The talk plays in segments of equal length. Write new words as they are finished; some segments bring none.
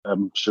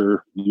I'm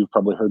sure you've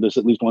probably heard this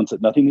at least once,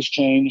 that nothing has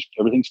changed.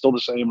 Everything's still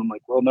the same. I'm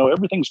like, well, no,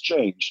 everything's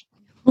changed.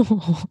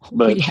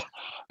 But,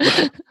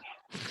 Yeah.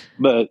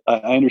 but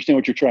I understand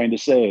what you're trying to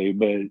say.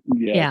 But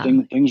Yeah.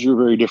 things are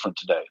very different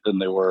today than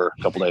they were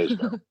a couple days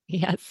ago.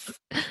 Yes.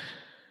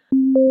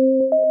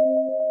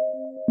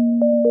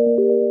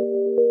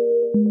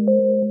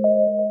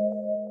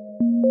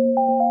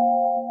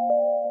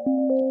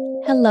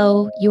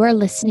 Hello, you are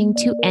listening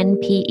to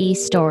NPE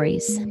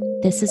Stories.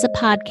 This is a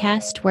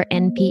podcast where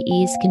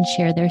NPEs can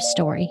share their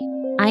story.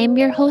 I am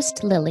your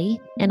host, Lily,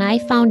 and I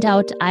found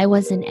out I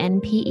was an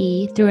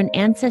NPE through an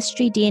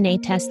ancestry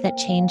DNA test that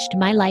changed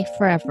my life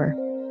forever.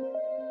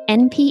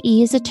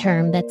 NPE is a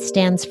term that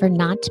stands for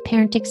Not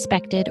Parent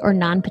Expected or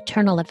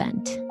Non-Paternal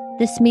Event.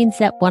 This means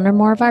that one or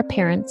more of our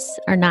parents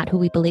are not who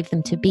we believe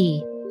them to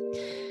be.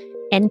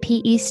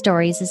 NPE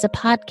Stories is a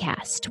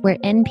podcast where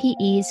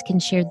NPEs can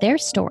share their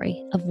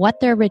story of what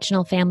their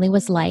original family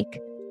was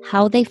like,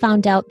 how they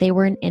found out they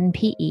were an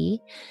NPE,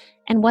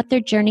 and what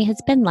their journey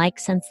has been like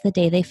since the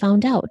day they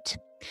found out.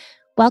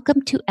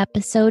 Welcome to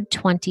episode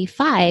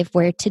 25,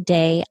 where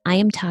today I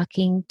am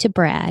talking to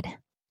Brad.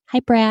 Hi,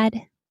 Brad.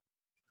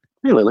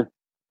 Hey, Lily.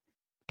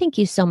 Thank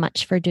you so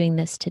much for doing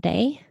this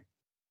today.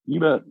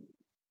 You bet.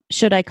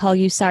 Should I call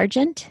you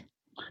Sergeant?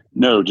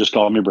 No, just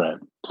call me Brad.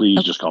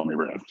 Please just call me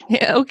Brad.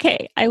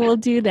 Okay, I will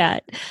do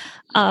that.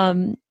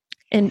 And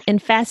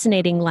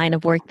fascinating line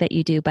of work that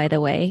you do, by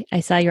the way. I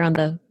saw you're on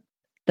the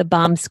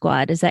bomb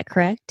squad. Is that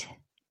correct?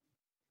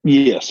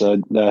 Yes, I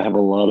have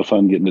a lot of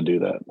fun getting to do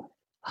that.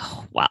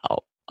 Oh,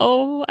 wow.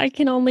 Oh, I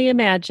can only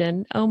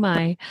imagine. Oh,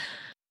 my.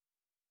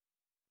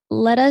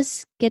 Let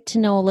us get to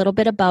know a little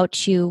bit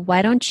about you.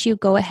 Why don't you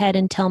go ahead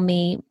and tell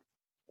me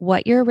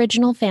what your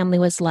original family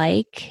was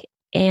like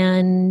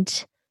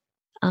and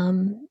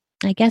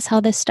I guess how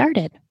this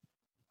started.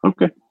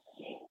 Okay.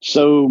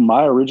 So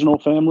my original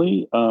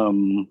family,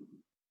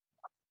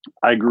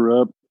 I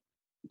grew up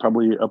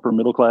probably upper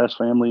middle class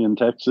family in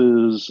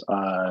Texas.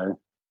 I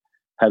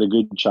had a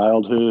good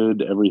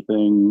childhood.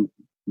 Everything,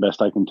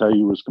 best I can tell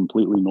you, was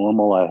completely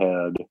normal. I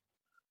had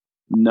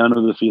none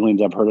of the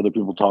feelings I've heard other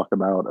people talk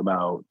about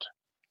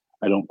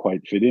I don't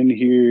quite fit in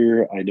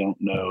here. I don't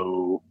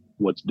know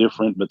what's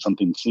different, but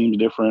something seems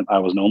different. I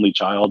was an only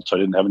child, so I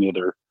didn't have any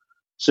other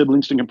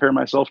siblings to compare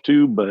myself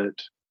to, but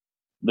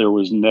there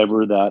was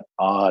never that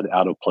odd,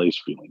 out of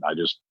place feeling. I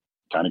just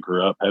kind of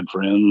grew up, had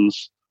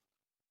friends,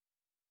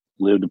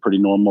 lived a pretty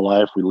normal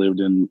life. We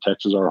lived in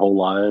Texas our whole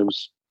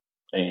lives.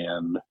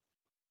 And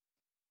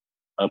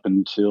up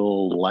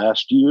until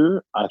last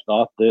year, I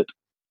thought that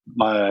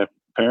my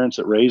parents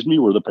that raised me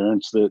were the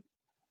parents that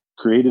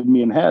created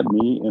me and had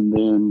me. And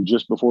then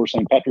just before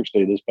St. Patrick's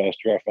Day this past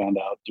year, I found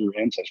out through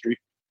Ancestry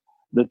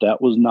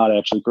that was not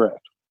actually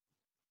correct.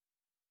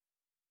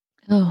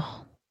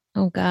 Oh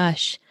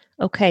gosh.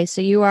 Okay,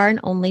 so you are an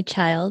only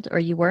child, or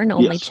you were an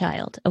only Yes.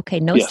 child. Okay,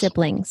 no Yes.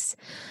 siblings.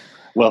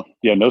 Well,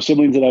 yeah, no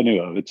siblings that I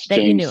knew of. It's that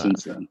changed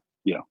since then.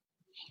 Yeah.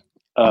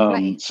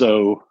 Right.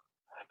 So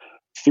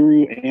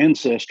through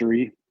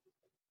Ancestry,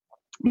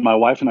 my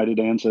wife and I did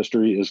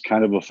Ancestry as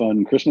kind of a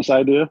fun Christmas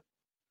idea.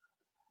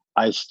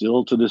 I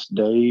still to this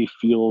day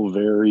feel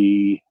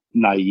very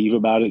naive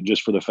about it,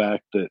 just for the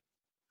fact that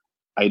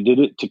I did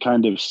it to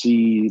kind of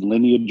see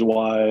lineage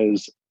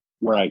wise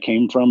where I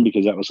came from,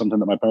 because that was something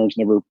that my parents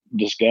never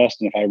discussed.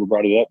 And if I ever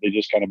brought it up, they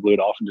just kind of blew it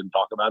off and didn't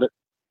talk about it.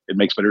 It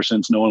makes better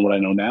sense knowing what I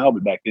know now,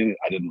 but back then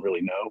I didn't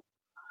really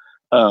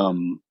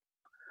know.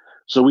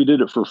 So we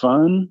did it for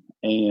fun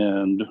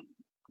and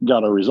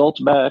got our results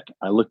back.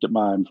 I looked at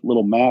my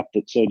little map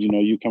that said,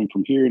 you come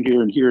from here and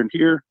here and here and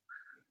here,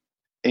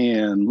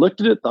 and looked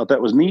at it, thought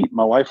that was neat.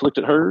 My wife looked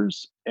at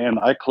hers and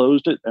I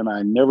closed it, and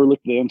I never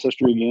looked at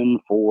Ancestry again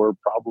for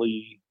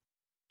probably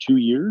 2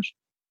 years.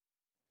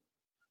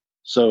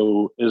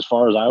 So as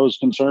far as I was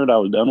concerned, I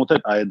was done with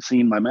it. I had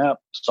seen my map,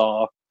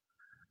 saw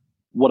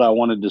what I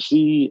wanted to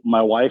see.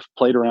 My wife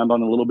played around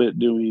on it a little bit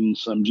doing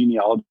some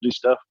genealogy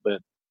stuff,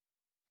 but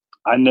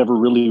I never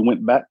really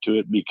went back to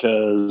it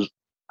because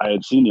I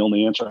had seen the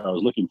only answer I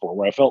was looking for.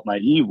 Where I felt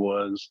naive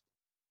was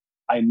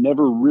I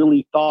never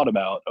really thought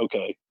about,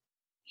 okay,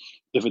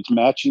 if it's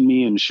matching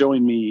me and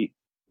showing me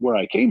where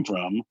I came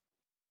from,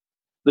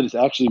 that it's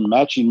actually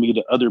matching me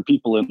to other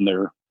people in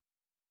their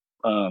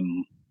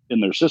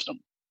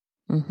system.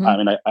 Mm-hmm. I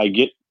mean, I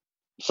get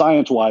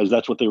science-wise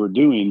that's what they were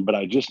doing, but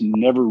I just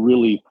never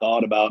really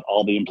thought about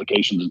all the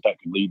implications that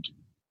could lead to.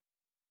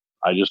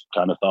 I just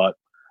kind of thought,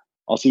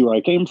 I'll see where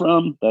I came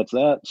from. That's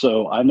that.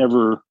 So I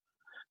never,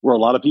 where a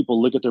lot of people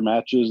look at their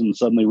matches and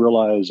suddenly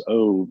realize,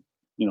 oh,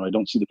 I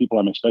don't see the people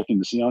I'm expecting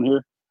to see on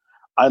here.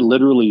 I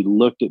literally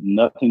looked at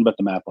nothing but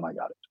the map when I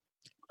got it.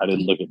 I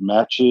didn't look at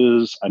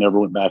matches. I never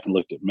went back and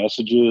looked at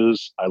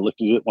messages. I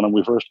looked at it when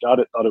we first got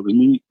it, thought it was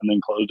neat, and then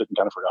closed it and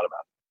kind of forgot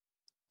about it.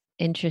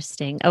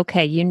 Interesting.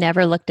 Okay, you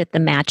never looked at the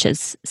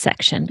matches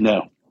section.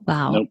 No.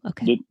 Wow. Nope.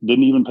 Okay.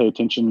 Didn't even pay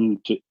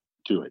attention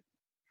to it.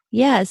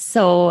 Yeah.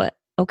 So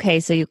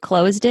you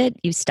closed it.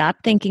 You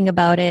stopped thinking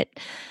about it.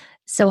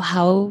 So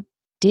how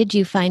did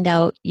you find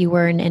out you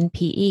were an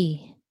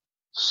NPE?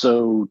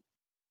 So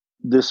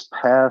this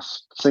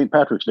past St.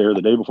 Patrick's Day, or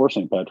the day before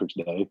St. Patrick's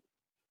Day,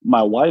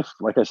 my wife,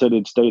 like I said,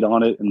 had stayed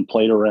on it and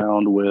played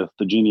around with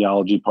the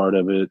genealogy part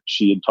of it.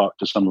 She had talked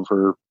to some of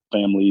her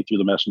family through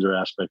the messenger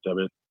aspect of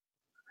it.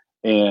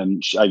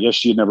 And I guess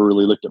she had never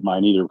really looked at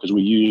mine either, because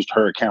we used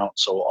her account.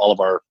 So all of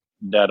our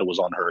data was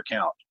on her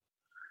account.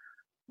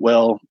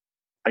 Well,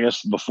 I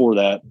guess before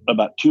that,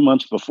 about 2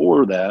 months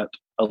before that,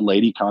 a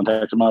lady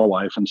contacted my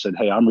wife and said,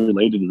 "Hey, I'm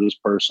related to this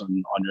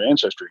person on your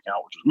Ancestry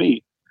account," which was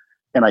me,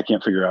 and I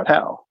can't figure out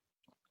how.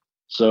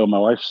 So my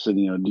wife said,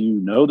 "Do you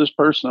know this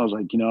person?" I was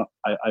like,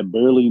 I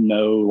barely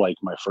know like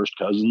my first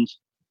cousins.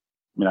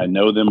 I mean, I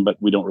know them, but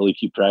we don't really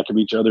keep track of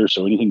each other.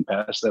 So anything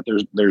past that,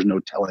 there's no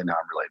telling how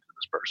I'm related to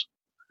this person.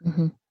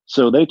 Mm-hmm.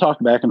 So they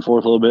talked back and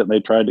forth a little bit, and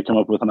they tried to come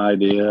up with an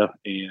idea.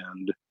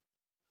 And,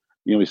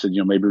 we said,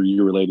 maybe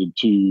you're related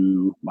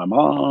to my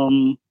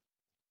mom.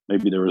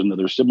 Maybe there was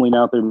another sibling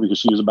out there, because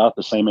she was about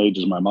the same age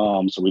as my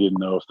mom. So we didn't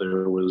know if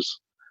there was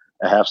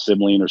a half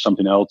sibling or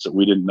something else that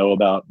we didn't know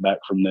about back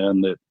from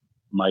then that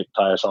might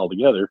tie us all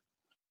together.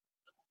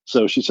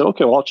 So she said,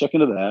 "Okay, well, I'll check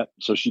into that."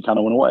 So she kind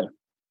of went away.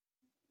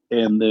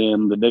 And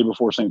then the day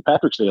before St.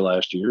 Patrick's Day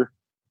last year,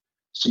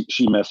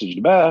 she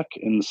messaged back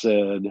and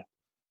said,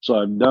 "So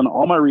I've done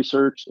all my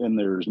research, and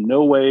there's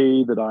no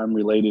way that I'm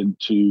related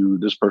to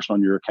this person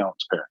on your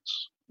account's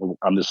parents.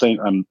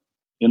 I'm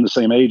in the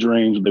same age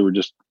range. They were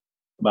just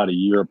about a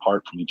year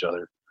apart from each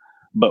other,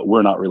 but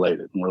we're not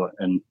related."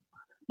 And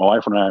my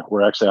wife and I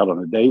were actually out on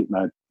a date,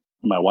 and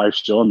my wife's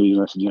showing me,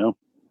 and I said,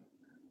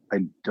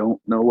 "I don't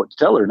know what to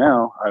tell her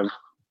now.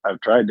 I've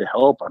tried to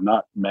help. I'm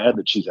not mad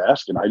that she's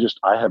asking.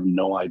 I have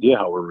no idea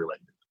how we're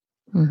related."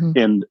 Mm-hmm.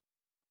 And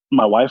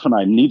my wife and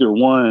I, neither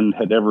one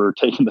had ever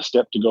taken the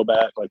step to go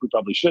back like we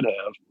probably should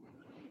have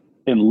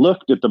and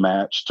looked at the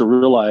match to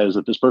realize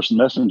that this person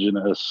messaging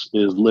us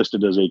is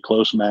listed as a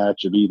close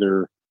match of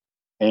either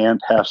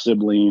aunt, half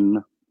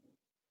sibling,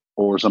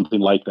 or something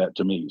like that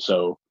to me.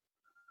 So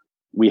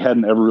we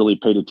hadn't ever really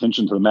paid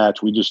attention to the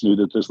match. We just knew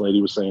that this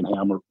lady was saying, "Hey,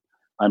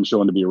 I'm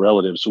showing to be a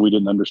relative." So we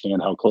didn't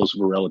understand how close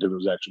of a relative it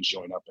was actually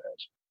showing up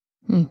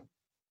as.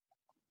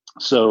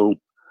 So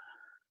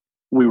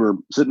we were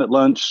sitting at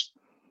lunch.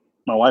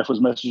 My wife was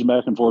messaging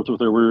back and forth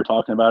with her. We were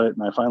talking about it.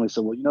 And I finally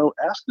said, "Well,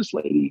 ask this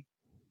lady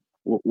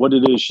what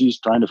it is she's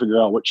trying to figure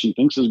out, what she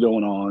thinks is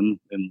going on,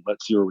 and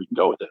let's see where we can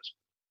go with this."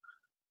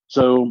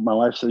 So my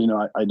wife said,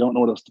 I don't know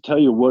what else to tell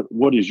you.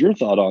 What is your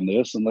thought on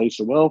this?" And they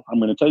said, "Well, I'm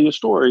going to tell you a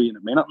story, and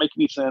it may not make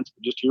any sense,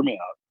 but just hear me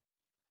out."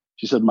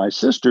 She said, "My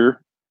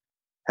sister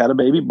had a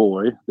baby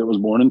boy that was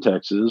born in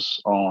Texas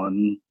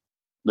on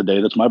the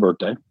day that's my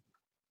birthday.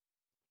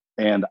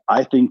 And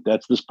I think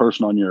that's this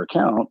person on your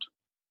account.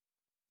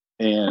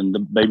 And the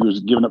baby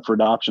was given up for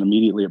adoption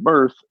immediately at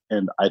birth.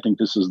 And I think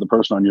this is the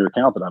person on your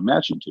account that I'm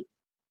matching to."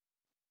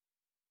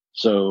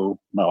 So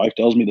my wife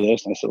tells me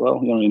this, and I said,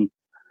 "Well,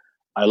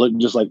 I look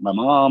just like my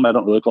mom. I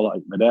don't look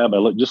like my dad, but I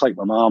look just like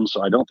my mom.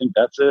 So I don't think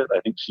that's it. I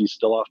think she's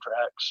still off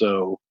track.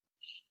 So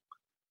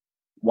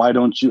why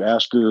don't you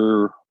ask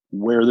her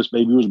where this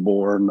baby was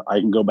born? I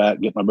can go back,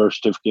 get my birth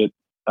certificate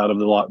out of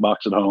the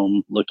lockbox at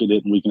home, look at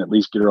it, and we can at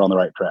least get her on the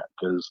right track,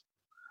 because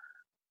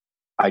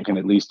I can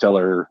at least tell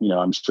her,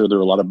 I'm sure there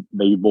are a lot of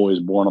baby boys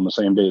born on the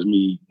same day as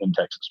me in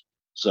Texas.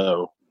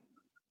 So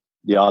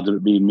the odds of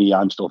it being me,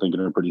 I'm still thinking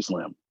are pretty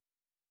slim."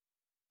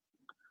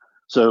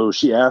 So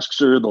she asks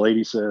her, the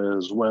lady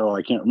says, "Well,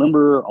 I can't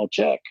remember. I'll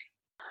check."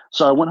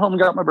 So I went home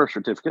and got my birth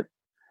certificate,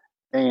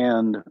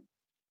 and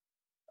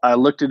I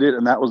looked at it,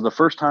 and that was the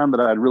first time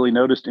that I'd really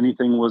noticed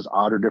anything was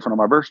odd or different on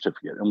my birth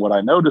certificate. And what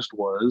I noticed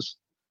was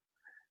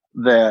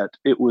that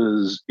it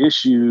was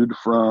issued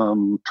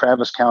from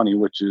Travis County,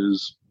 which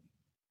is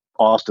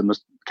Austin, the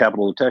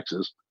capital of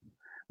Texas.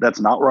 That's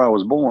not where I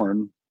was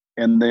born.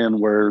 And then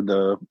where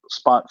the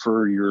spot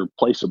for your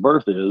place of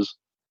birth is,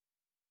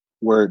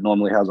 where it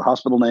normally has a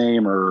hospital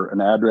name or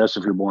an address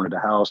if you're born at a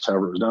house,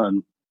 however it was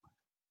done,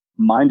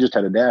 mine just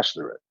had a dash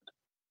through it.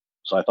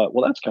 So I thought,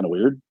 well, that's kind of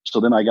weird. So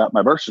then I got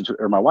my birth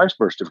certificate, or my wife's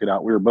birth certificate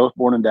out. We were both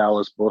born in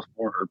Dallas, both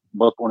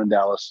born in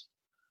Dallas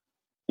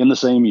in the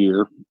same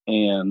year.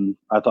 And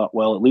I thought,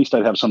 well, at least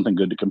I'd have something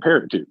good to compare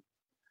it to.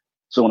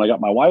 So when I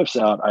got my wife's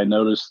out, I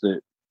noticed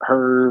that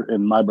her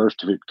and my birth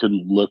certificate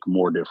couldn't look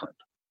more different.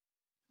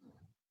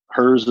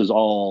 Hers is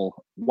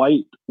all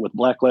white with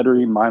black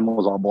lettering. Mine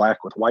was all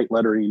black with white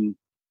lettering.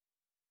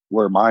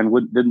 Where mine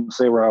didn't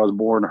say where I was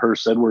born,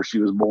 hers said where she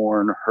was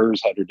born.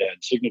 Hers had her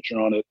dad's signature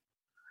on it.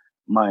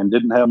 Mine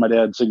didn't have my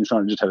dad's signature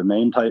on it, just had his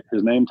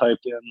name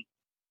typed in.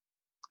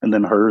 And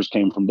then hers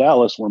came from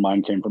Dallas, where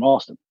mine came from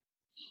Austin,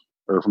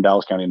 or from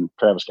Dallas County and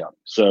Travis County.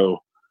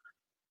 So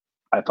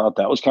I thought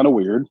that was kind of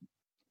weird,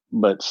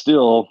 but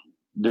still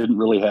didn't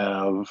really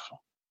have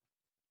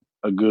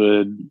a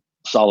good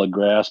solid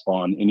grasp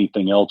on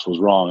anything else was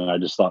wrong. I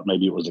just thought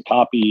maybe it was a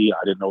copy.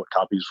 I didn't know what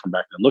copies from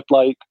back then looked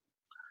like.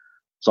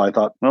 So I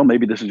thought, well,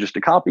 maybe this is just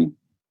a copy.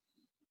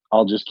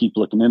 I'll just keep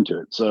looking into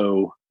it.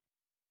 So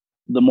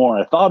the more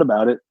I thought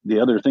about it, the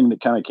other thing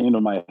that kind of came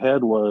to my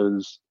head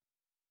was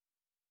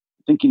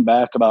thinking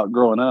back about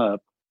growing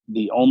up.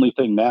 The only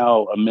thing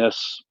now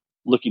amiss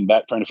looking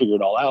back, trying to figure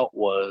it all out,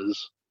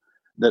 was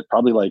that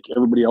probably like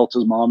everybody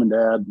else's mom and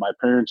dad, my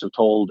parents have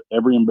told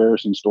every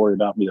embarrassing story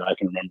about me that I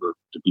can remember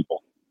to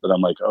people that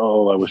I'm like,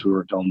 oh, I wish we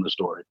weren't telling this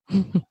story.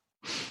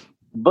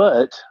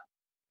 But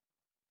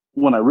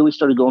when I really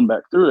started going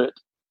back through it,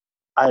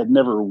 I had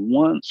never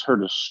once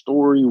heard a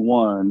story,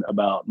 one,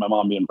 about my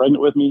mom being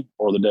pregnant with me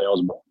or the day I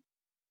was born.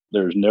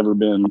 There's never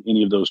been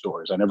any of those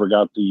stories. I never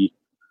got the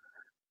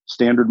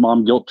standard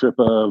mom guilt trip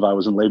of I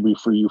was in labor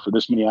for you for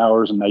this many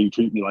hours and now you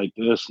treat me like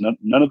this.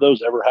 None of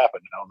those ever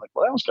happened. And I was like,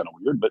 well, that was kind of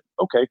weird, but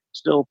okay,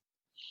 still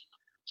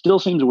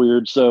seems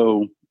weird.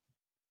 So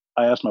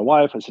I asked my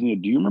wife, I said,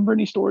 do you remember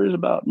any stories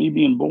about me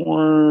being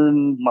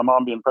born, my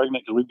mom being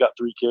pregnant? Because we've got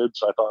 3 kids.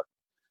 So I thought,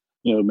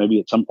 maybe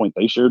at some point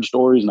they shared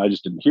stories and I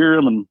just didn't hear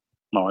them. And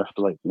my wife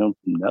was like,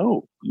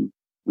 no,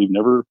 we've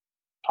never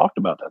talked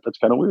about that. That's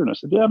kind of weird. And I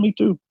said, yeah, me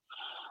too.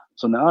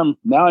 So now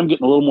I'm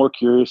getting a little more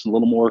curious and a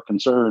little more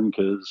concerned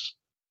because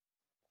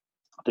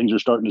things are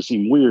starting to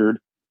seem weird.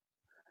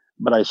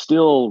 But I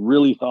still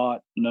really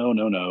thought,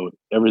 no,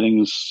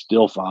 everything's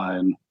still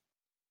fine.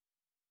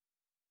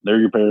 They're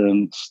your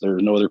parents.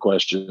 There's no other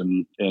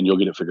question, and you'll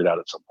get it figured out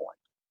at some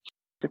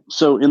point.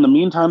 So in the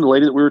meantime, the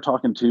lady that we were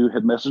talking to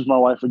had messaged my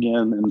wife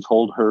again and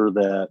told her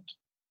that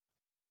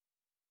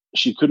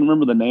she couldn't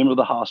remember the name of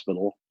the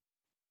hospital,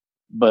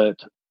 but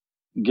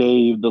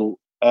gave the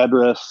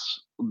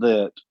address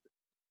that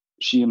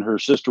she and her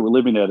sister were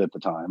living at the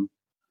time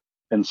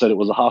and said it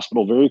was a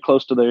hospital very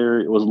close to there.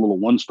 It was a little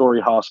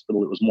 1-story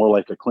hospital. It was more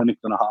like a clinic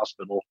than a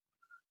hospital.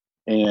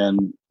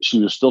 And she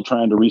was still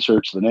trying to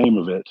research the name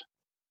of it,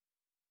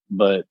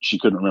 but she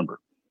couldn't remember.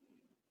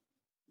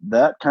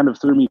 That kind of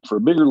threw me for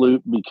a bigger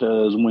loop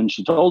because when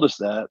she told us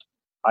that,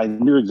 I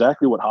knew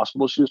exactly what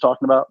hospital she was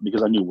talking about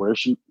because I knew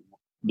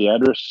the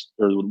address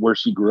or where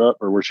she grew up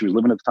or where she was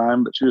living at the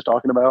time that she was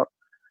talking about,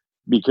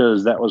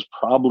 because that was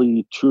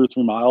probably 2 or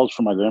 3 miles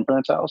from my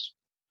grandparents' house.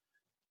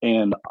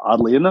 And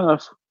oddly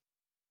enough,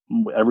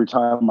 every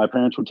time my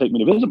parents would take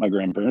me to visit my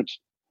grandparents,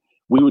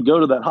 we would go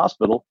to that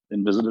hospital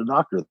and visit a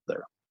doctor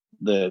there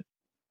that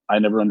I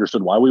never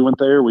understood why we went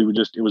there.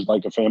 It was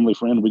like a family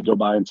friend. We'd go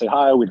by and say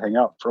hi. We'd hang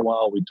out for a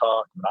while. We'd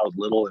talk. When I was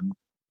little, and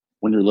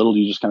when you're little,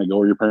 you just kind of go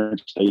where your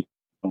parents stay.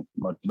 Don't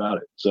know much about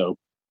it. So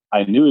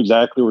I knew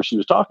exactly where she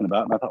was talking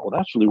about. And I thought, well,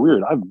 that's really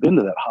weird. I've been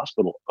to that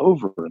hospital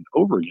over and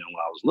over again when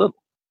I was little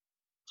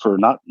for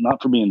not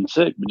for being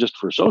sick, but just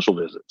for social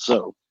visits.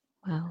 So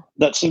wow.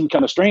 That seemed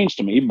kind of strange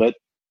to me, but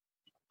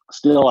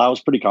still I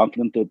was pretty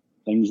confident that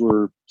things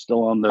were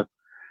still on the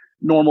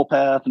normal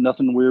path and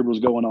nothing weird was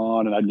going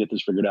on and I'd get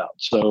this figured out.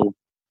 So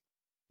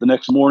the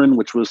next morning,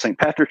 which was St.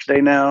 Patrick's Day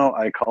now,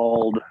 I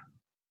called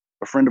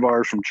a friend of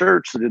ours from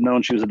church that had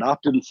known she was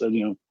adopted and said,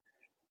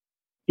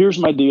 here's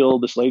my deal.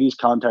 This lady's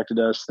contacted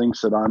us,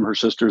 thinks that I'm her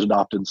sister's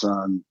adopted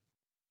son.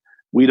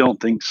 We don't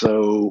think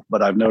so,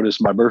 but I've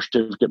noticed my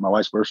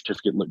wife's birth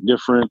certificate looked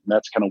different. And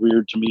that's kind of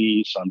weird to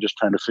me. So I'm just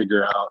trying to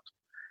figure out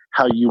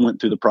how you went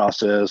through the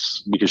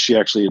process, because she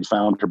actually had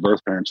found her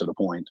birth parents at a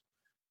point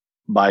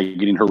by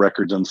getting her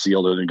records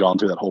unsealed and had gone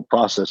through that whole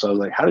process. I was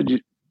like, how did you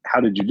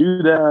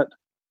do that?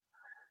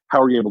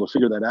 How are you able to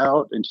figure that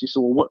out? And she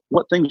said, well,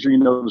 what things are you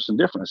noticing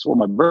different? I said, well,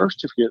 my birth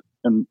certificate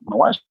and my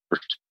wife's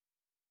birth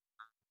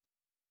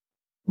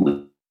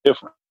certificate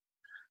different.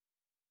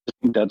 I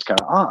think that's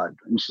kind of odd.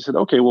 And she said,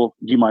 okay, well,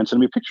 do you mind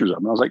sending me pictures of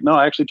them? And I was like, no,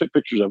 I actually took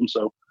pictures of them.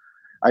 So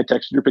I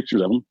texted her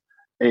pictures of them.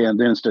 And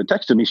then instead of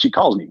texting me, she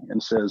calls me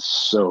and says,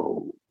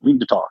 so we need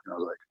to talk. And I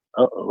was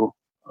like, uh-oh,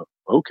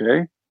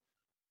 okay.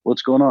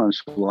 What's going on? She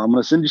said, well, I'm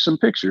going to send you some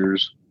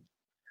pictures,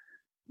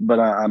 but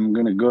I'm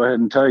going to go ahead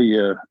and tell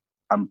you,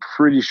 I'm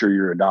pretty sure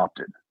you're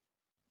adopted.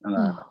 And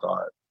I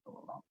thought,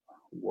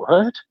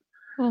 what?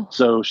 Oh.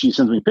 So she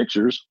sends me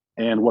pictures,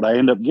 and what I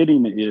end up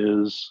getting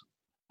is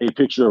a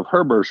picture of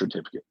her birth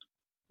certificate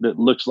that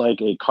looks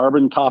like a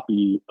carbon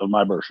copy of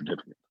my birth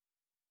certificate.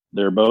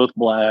 They're both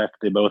black.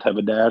 They both have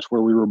a dash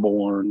where we were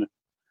born.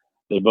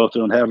 They both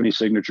don't have any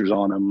signatures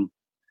on them.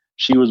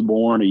 She was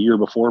born a year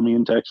before me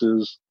in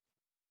Texas.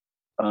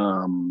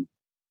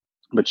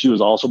 But she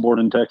was also born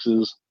in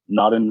Texas,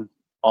 not in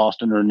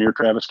Austin or near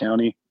Travis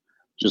County.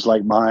 Just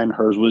like mine,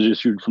 hers was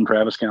issued from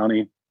Travis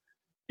County.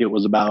 It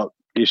was about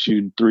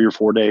issued 3 or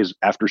 4 days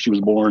after she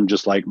was born,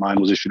 just like mine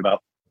was issued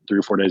about 3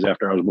 or 4 days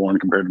after I was born,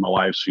 compared to my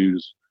wife's,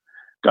 who's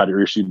got her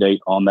issue date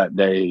on that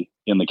day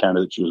in the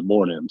county that she was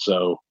born in.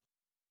 So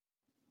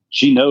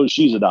she knows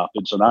she's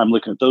adopted. So now I'm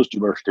looking at those 2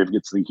 birth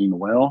certificates thinking,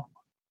 well,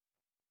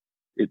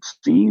 it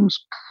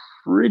seems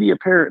pretty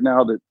apparent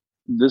now that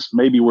this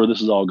may be where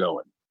this is all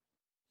going.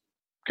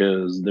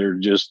 Because they're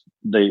just,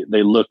 they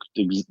look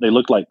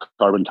like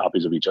carbon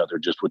copies of each other,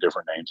 just with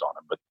different names on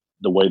them. But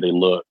the way they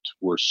looked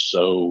were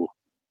so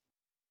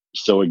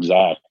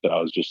exact that I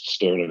was just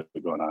staring at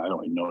it going, I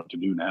don't even know what to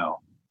do now.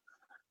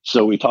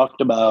 So we talked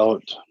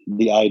about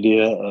the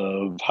idea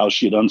of how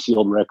she had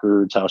unsealed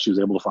records, how she was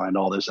able to find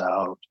all this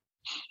out.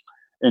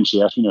 And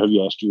she asked me, have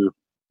you asked your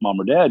mom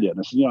or dad yet?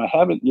 And I said, I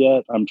haven't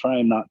yet. I'm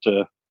trying not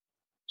to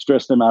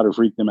stress them out or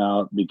freak them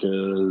out,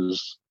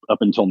 because up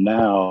until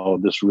now,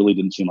 this really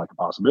didn't seem like a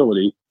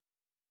possibility.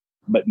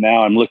 But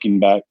now I'm looking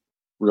back,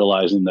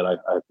 realizing that I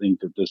think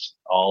that this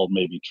all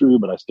may be true,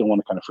 but I still want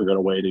to kind of figure out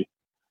a way to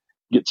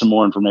get some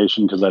more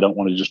information because I don't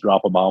want to just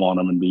drop a bomb on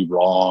them and be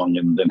wrong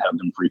and then have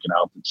them freaking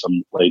out that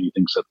some lady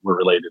thinks that we're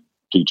related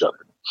to each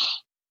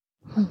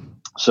other.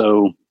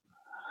 So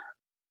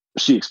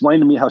she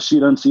explained to me how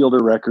she'd unsealed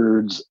her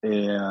records,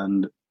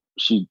 and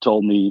she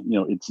told me,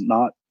 it's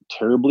not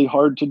terribly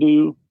hard to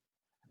do,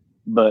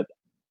 but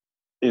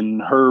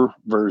in her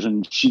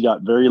version, she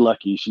got very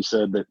lucky. She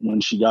said that when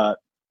she got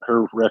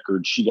her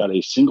record, she got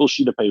a single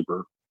sheet of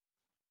paper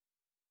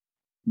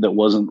that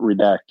wasn't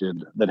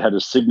redacted, that had a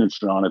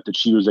signature on it that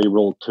she was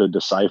able to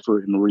decipher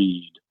and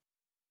read.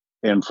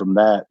 And from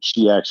that,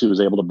 she actually was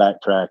able to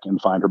backtrack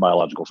and find her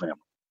biological family.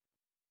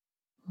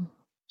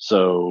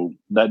 So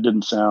that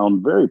didn't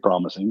sound very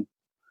promising.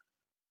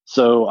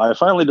 So I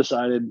finally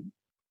decided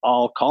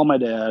I'll call my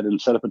dad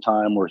and set up a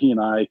time where he and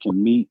I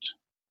can meet.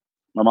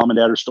 My mom and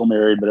dad are still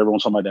married, but every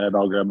once in a while my dad and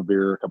I'll grab a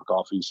beer, a cup of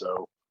coffee.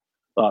 So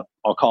thought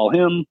I'll call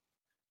him,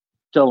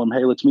 tell him,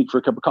 hey, let's meet for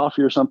a cup of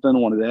coffee or something. I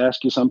wanted to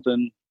ask you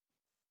something.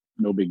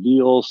 No big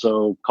deal.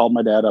 So called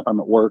my dad up. I'm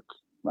at work.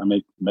 I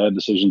make bad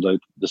decisions. I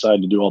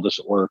decided to do all this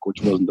at work,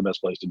 which wasn't the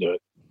best place to do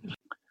it.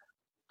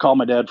 Call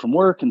my dad from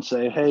work and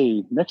say,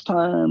 hey, next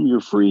time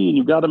you're free and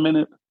you've got a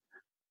minute,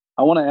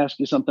 I want to ask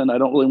you something. I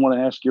don't really want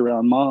to ask you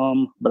around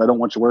mom, but I don't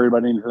want you worried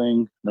about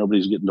anything.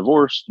 Nobody's getting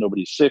divorced.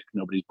 Nobody's sick.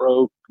 Nobody's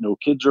broke. No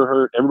kids are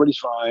hurt. Everybody's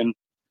fine.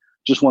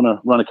 Just want to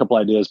run a couple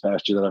ideas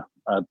past you that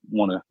I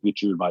want to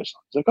get your advice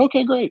on. He's like,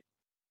 okay, great.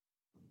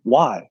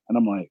 Why? And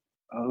I'm like,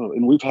 oh,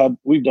 and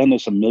we've done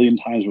this a million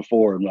times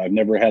before, and I've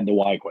never had the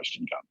why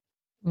question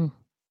come.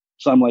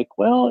 So I'm like,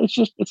 well,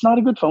 it's not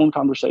a good phone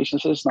conversation.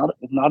 So it's not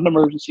an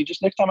emergency.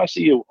 Just next time I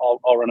see you,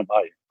 I'll run it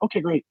by you.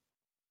 Okay, great.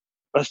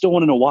 But I still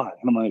want to know why.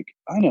 And I'm like,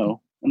 I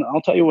know, and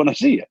I'll tell you when I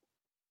see you.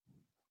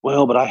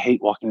 Well, but I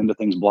hate walking into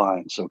things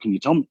blind. So can you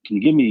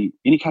give me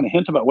any kind of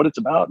hint about what it's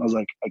about? And I was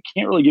like, I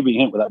can't really give you a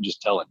hint without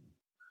just telling.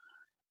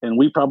 And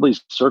we probably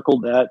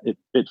circled that.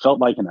 It felt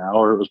like an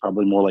hour. It was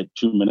probably more like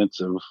 2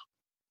 minutes of,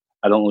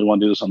 I don't really want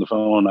to do this on the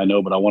phone. I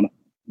know, but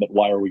but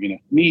why are we going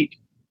to meet?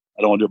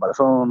 I don't want to do it by the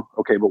phone.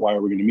 Okay, but why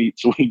are we going to meet?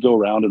 So we go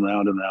round and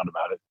round and round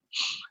about it.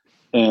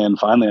 And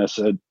finally I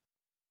said,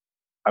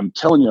 I'm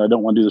telling you, I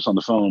don't want to do this on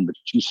the phone, but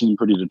you seem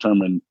pretty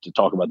determined to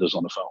talk about this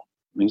on the phone.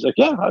 And he's like,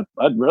 yeah,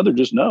 I'd rather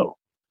just know.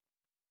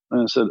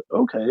 And I said,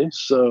 okay,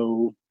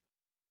 so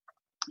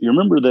you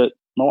remember that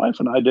my wife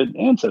and I did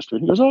Ancestry?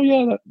 He goes, oh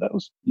yeah, that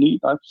was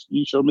neat.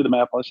 You showed me the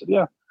map. I said,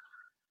 yeah.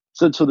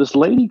 Said, so this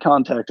lady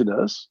contacted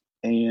us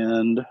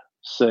and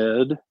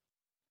said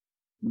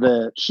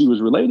that she was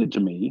related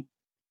to me,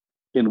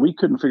 and we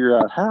couldn't figure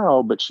out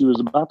how, but she was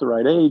about the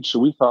right age. So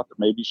we thought that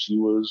maybe she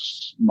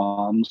was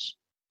mom's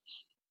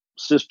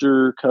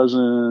sister,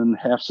 cousin,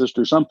 half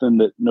sister, something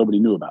that nobody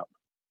knew about.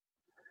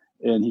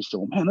 And he said,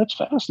 well, man, that's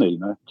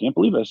fascinating. I can't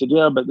believe it. I said,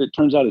 yeah, but it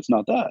turns out it's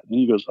not that. And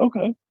he goes,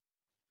 okay.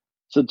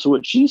 Said, so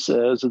what she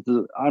says is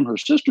that I'm her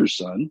sister's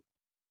son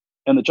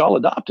and that y'all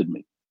adopted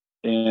me.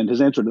 And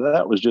his answer to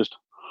that was just,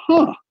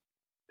 huh,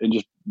 and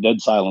just dead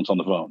silence on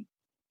the phone.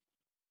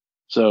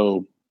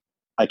 So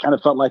I kind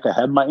of felt like I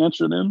had my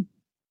answer then,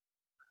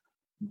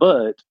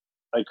 but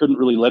I couldn't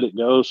really let it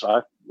go. So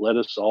I let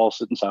us all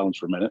sit in silence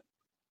for a minute.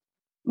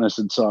 And I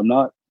said, so I'm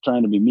not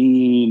trying to be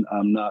mean.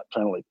 I'm not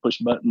trying to push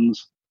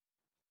buttons,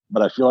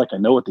 but I feel like I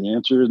know what the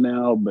answer is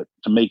now. But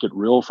to make it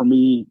real for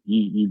me,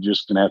 you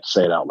just gonna have to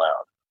say it out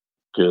loud,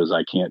 because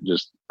I can't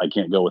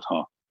go with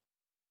huh.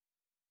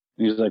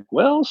 And he's like,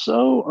 well,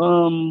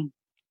 so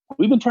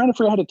we've been trying to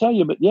figure out how to tell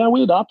you, but yeah,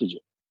 we adopted you.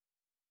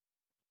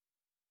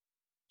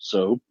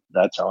 So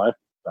that's how I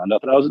found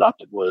out that I was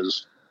adopted,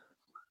 was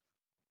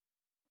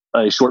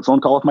a short phone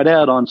call with my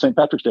dad on St.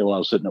 Patrick's Day while I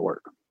was sitting at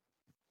work.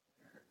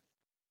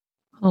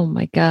 Oh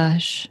my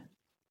gosh.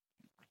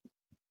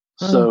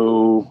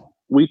 So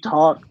we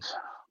talked,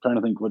 trying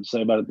to think what to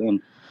say about it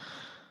then.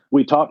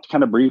 We talked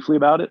kind of briefly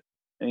about it.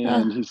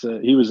 And he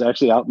said, he was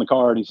actually out in the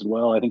car, and he said,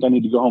 well, I think I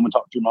need to go home and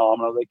talk to your mom.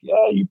 And I was like,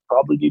 yeah, you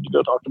probably need to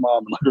go talk to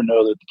mom and let her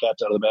know that the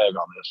cat's out of the bag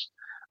on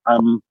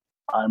this.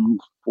 I'm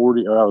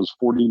 40, or I was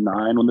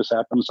 49 when this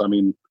happened. So, I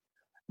mean,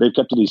 they've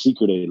kept it a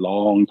secret a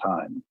long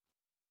time.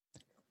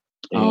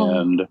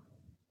 And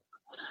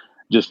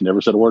just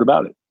never said a word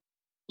about it.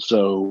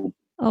 So.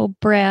 Oh,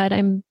 Brad,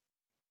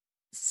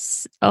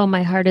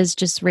 my heart is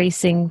just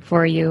racing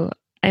for you.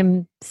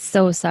 I'm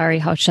so sorry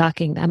how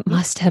shocking that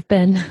must have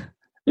been.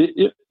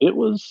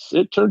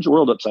 It turns your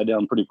world upside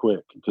down pretty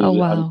quick. Oh,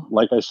 wow.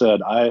 Like I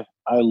said, I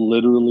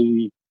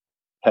literally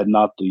had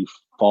not the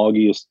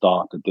foggiest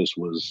thought that this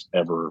was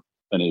ever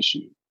an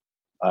issue.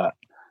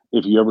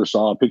 If you ever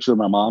saw a picture of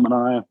my mom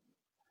and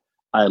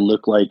I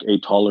look like a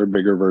taller,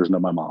 bigger version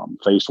of my mom.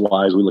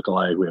 Face-wise, we look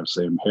alike. We have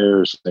same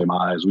hair, same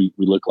eyes. We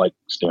look like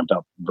stamped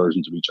out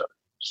versions of each other.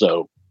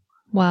 So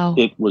wow,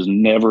 it was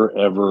never,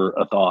 ever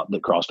a thought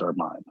that crossed our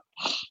mind.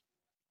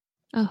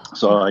 Oh.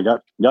 So I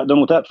got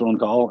done with that phone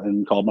call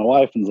and called my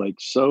wife and was like,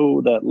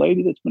 so that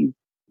lady that's been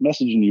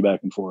messaging you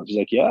back and forth. She's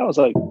like, yeah. I was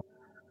like,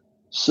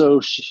 so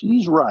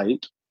she's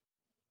right.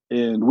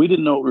 And we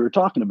didn't know what we were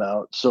talking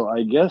about. So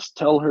I guess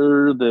tell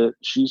her that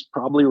she's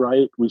probably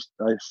right.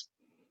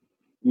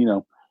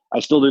 I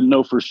still didn't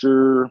know for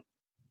sure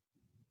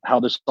how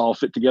this all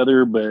fit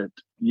together, but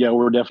yeah,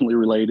 we're definitely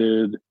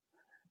related.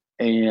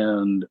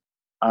 And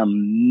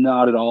I'm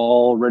not at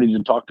all ready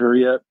to talk to her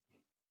yet.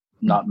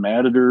 Not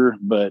mad at her,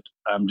 but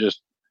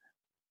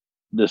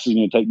this is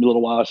going to take me a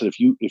little while. I said, if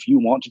you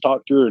want to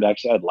talk to her,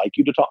 I'd like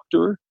you to talk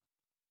to her,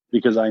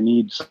 because I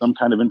need some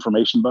kind of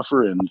information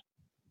buffer, and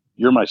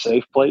you're my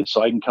safe place,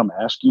 so I can come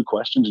ask you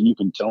questions and you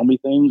can tell me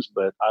things,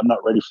 but I'm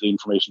not ready for the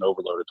information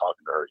overload of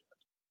talking to her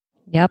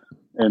yet. Yep.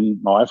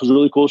 And my wife was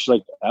really cool. She's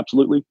like,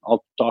 absolutely,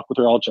 I'll talk with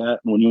her, I'll chat.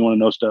 And when you want to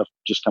know stuff,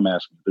 just come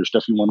ask me. If there's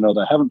stuff you want to know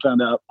that I haven't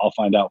found out, I'll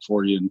find out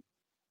for you and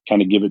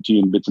kind of give it to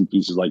you in bits and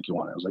pieces like you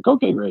want. I was like,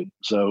 okay, great.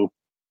 So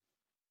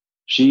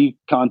she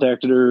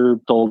contacted her,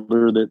 told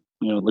her that,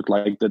 it looked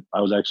like that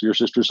I was actually her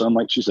sister's son,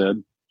 like she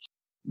said.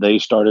 They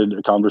started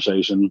a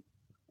conversation.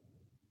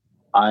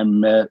 I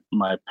met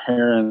my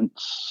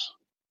parents.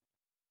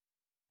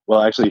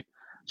 Well, actually,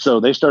 so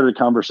they started a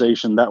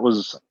conversation. That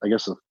was, I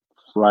guess, a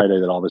Friday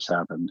that all this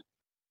happened.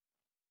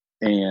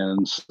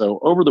 And so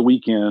over the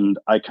weekend,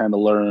 I kind of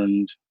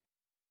learned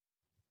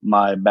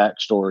my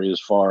backstory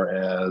as far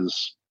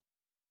as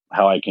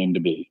how I came to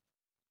be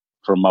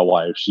from my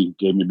wife. She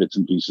gave me bits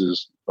and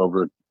pieces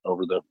over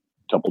the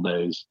couple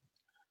days.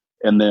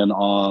 And then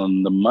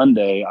on the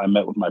Monday, I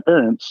met with my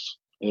parents,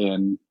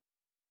 and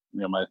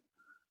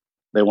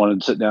they wanted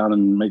to sit down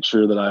and make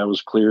sure that I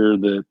was clear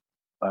that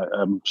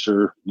I'm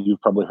sure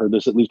you've probably heard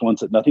this at least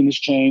once, that nothing has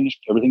changed.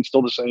 Everything's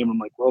still the same. I'm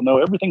like, well, no,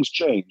 everything's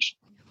changed.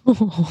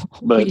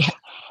 But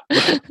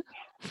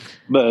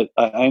but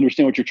I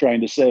understand what you're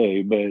trying to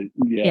say. But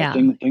yeah.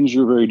 Things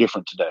are very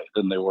different today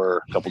than they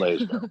were a couple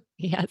days ago.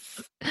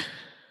 Yes.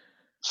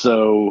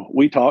 So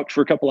we talked for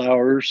a couple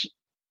hours.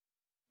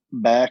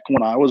 Back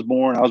when I was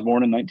born in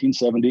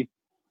 1970.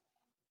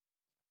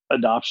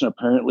 Adoption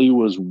apparently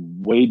was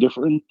way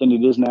different than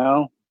it is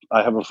now.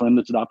 I have a friend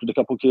that's adopted a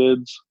couple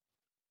kids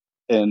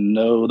and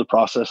know the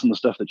process and the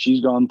stuff that she's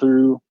gone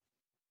through.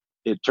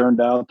 It turned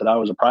out that I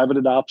was a private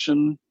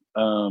adoption.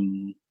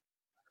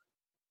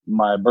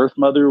 My birth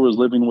mother was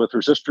living with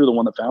her sister, the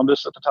one that found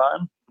us at the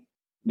time,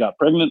 got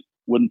pregnant,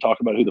 wouldn't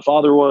talk about who the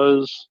father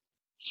was,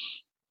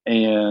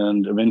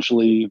 and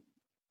eventually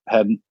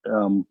had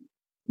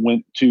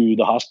went to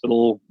the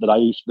hospital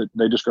that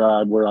they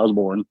described where I was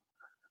born.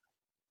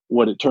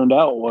 What it turned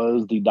out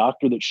was the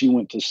doctor that she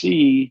went to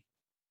see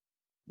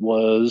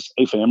was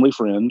a family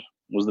friend,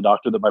 was the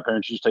doctor that my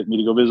parents used to take me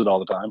to go visit all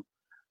the time.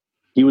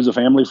 He was a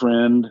family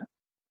friend.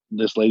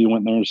 This lady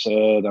went there and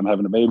said, I'm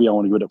having a baby. I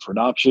want to give it up for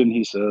adoption.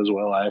 He says,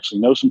 well, I actually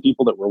know some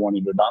people that were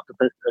wanting to adopt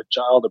a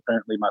child.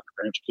 Apparently, my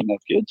parents couldn't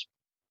have kids.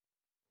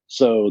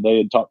 So they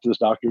had talked to this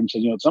doctor and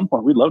said, at some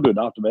point, we'd love to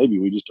adopt a baby.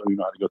 We just don't even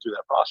know how to go through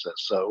that process.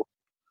 So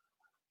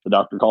the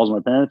doctor calls my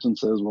parents and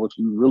says, well, if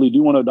you really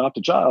do want to adopt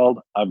a child,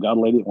 I've got a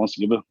lady that wants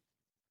to give a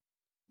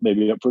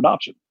baby up for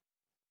adoption.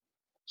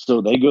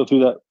 So they go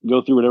through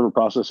whatever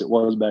process it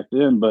was back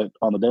then. But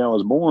on the day I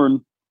was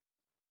born,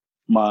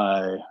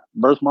 my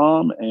birth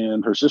mom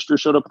and her sister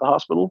showed up at the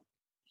hospital.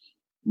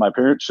 My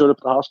parents showed up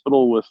at the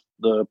hospital with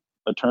the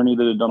attorney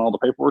that had done all the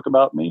paperwork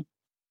about me.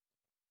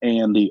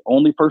 And the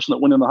only person that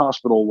went in the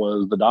hospital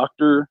was the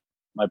doctor,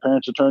 my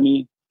parents'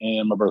 attorney,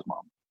 and my birth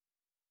mom.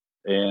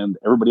 And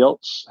everybody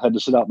else had to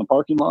sit out in the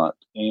parking lot.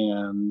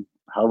 And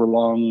however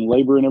long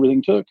labor and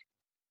everything took,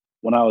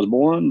 when I was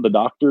born, the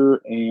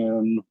doctor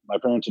and my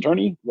parents'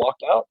 attorney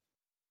walked out,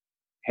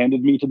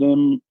 handed me to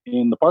them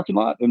in the parking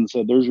lot, and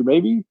said, there's your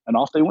baby, and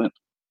off they went.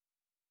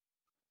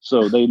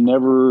 So they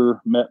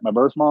never met my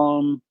birth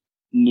mom,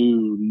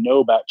 knew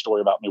no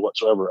backstory about me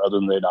whatsoever other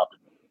than they adopted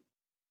me.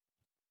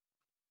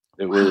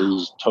 It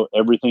was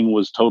everything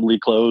was totally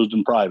closed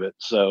and private.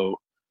 So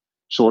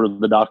short of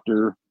the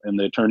doctor and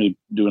the attorney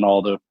doing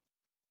all the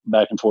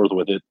back and forth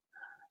with it,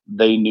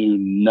 they knew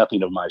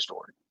nothing of my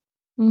story.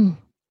 Mm.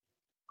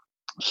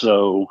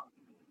 So,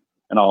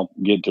 and I'll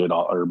get to it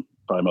all, or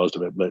probably most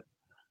of it, but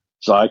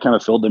so I kind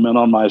of filled them in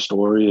on my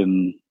story,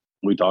 and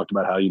we talked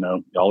about how,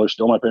 y'all are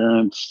still my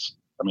parents.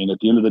 I mean, at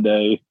the end of the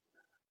day,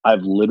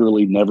 I've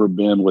literally never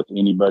been with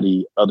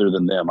anybody other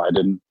than them. I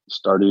didn't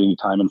start any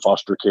time in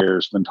foster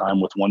care, spend time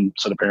with one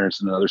set of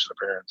parents and another set of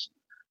parents.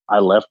 I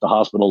left the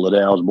hospital the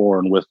day I was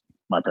born with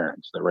my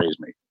parents that raised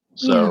me.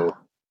 So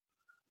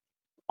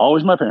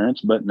always my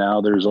parents, but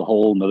now there's a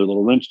whole another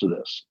little wrench to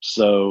this.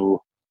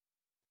 So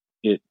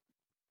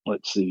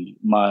let's see,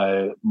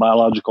 my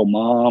biological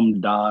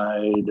mom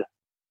died,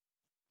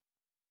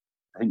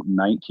 I think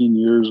 19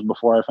 years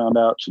before I found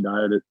out. She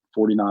died at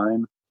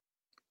 49.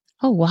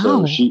 Oh, wow.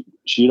 So she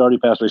had already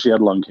passed away. She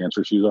had lung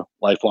cancer. She's a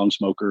lifelong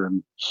smoker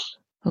and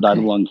died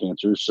of lung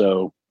cancer.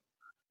 So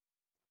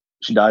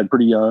she died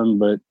pretty young,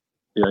 but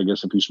yeah, I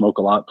guess if you smoke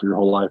a lot for your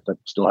whole life, that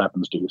still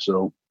happens to you.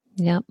 So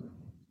yep.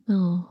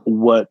 Oh.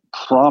 What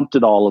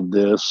prompted all of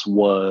this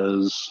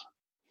was,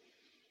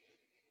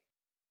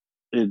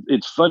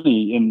 it's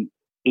funny and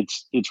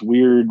it's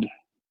weird.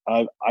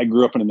 I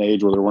grew up in an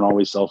age where there weren't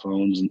always cell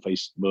phones and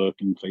Facebook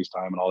and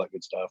FaceTime and all that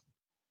good stuff.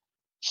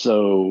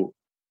 So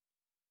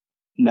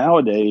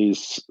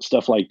nowadays,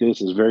 stuff like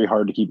this is very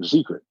hard to keep a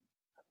secret.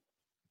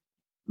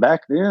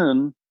 Back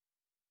then,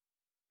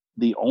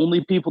 the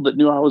only people that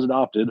knew I was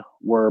adopted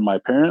were my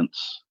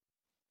parents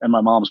and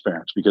my mom's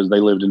parents because they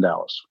lived in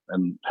Dallas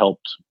and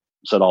helped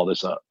set all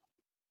this up.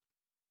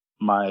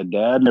 My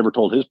dad never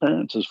told his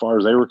parents as far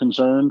as they were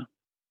concerned.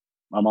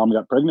 My mom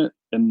got pregnant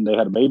and they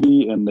had a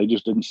baby and they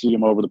just didn't see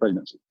him over the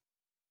pregnancy.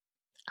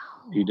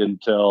 He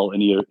didn't tell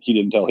he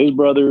didn't tell his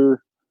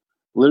brother.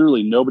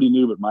 Literally nobody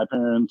knew but my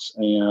parents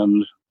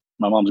and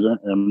my mom's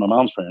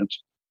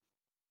parents.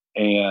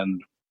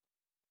 And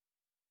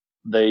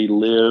they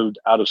lived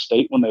out of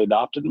state when they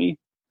adopted me,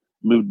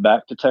 moved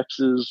back to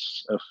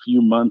Texas a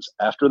few months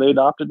after they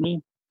adopted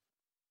me.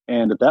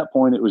 And at that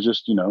point it was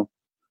just,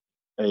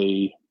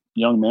 a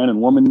young man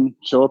and woman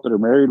show up that are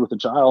married with a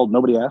child.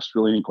 Nobody asked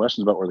really any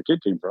questions about where the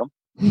kid came from.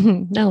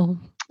 No.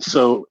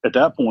 So at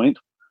that point,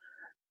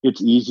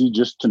 it's easy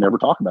just to never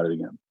talk about it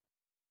again.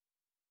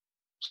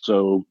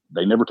 So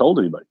they never told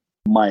anybody.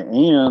 My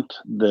aunt,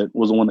 that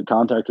was the one that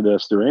contacted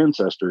us through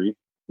Ancestry,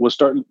 was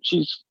starting.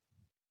 She's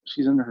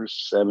in her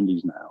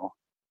 70s now,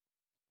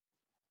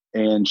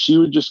 and she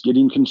was just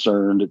getting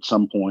concerned at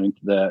some point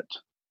that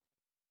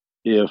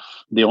if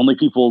the only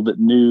people that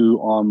knew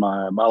on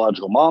my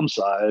biological mom's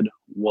side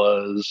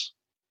was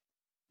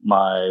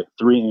my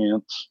 3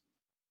 aunts,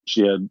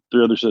 she had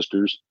 3 other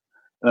sisters,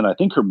 and I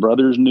think her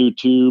brothers knew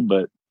too,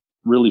 but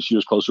really she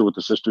was closer with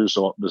the sisters,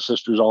 so the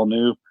sisters all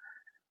knew.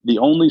 The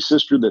only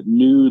sister that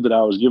knew that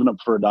I was given up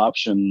for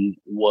adoption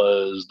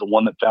was the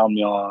one that found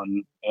me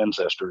on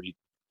Ancestry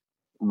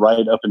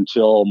right up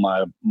until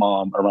my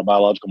mom, or my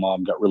biological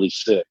mom, got really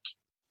sick.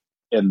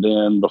 And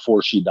then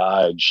before she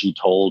died, she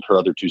told her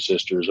other 2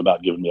 sisters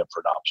about giving me up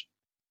for adoption.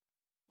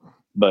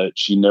 But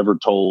she never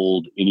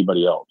told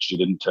anybody else. She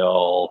didn't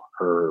tell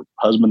her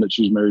husband that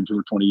she was married to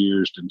for 20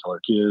 years, didn't tell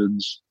her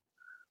kids.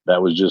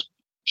 That was just,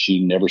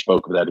 she never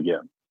spoke of that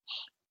again.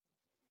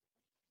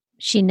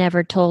 She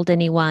never told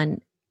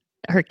anyone,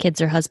 her kids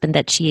or husband,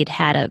 that she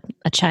had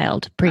a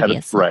child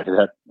previously.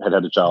 Had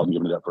a child and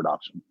given it up for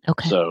adoption.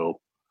 Okay. So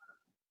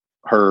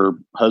her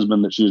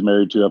husband that she was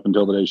married to up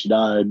until the day she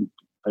died,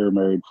 they were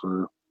married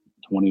for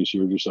 20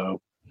 years or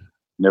so.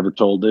 Never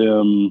told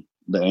them.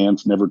 The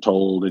aunts never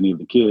told any of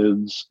the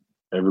kids.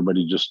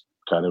 Everybody just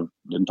kind of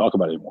didn't talk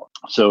about it anymore.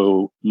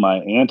 So my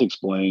aunt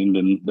explained,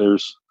 and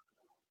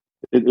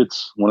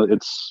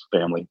it's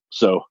family.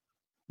 So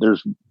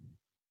there's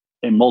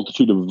a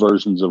multitude of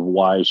versions of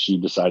why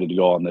she decided to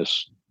go on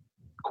this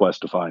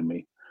quest to find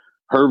me.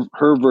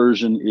 Her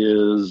version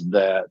is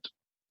that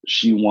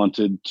she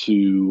wanted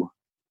to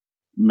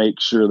make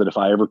sure that if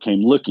I ever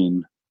came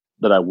looking,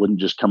 that I wouldn't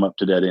just come up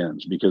to dead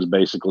ends, because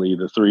basically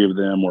the 3 of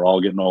them were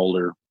all getting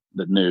older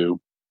that knew.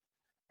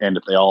 And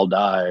if they all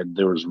died,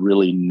 there was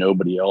really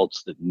nobody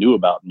else that knew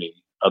about me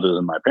other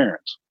than my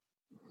parents.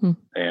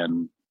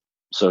 And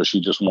so she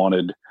just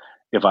wanted,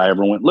 if I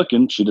ever went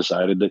looking, she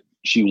decided that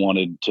she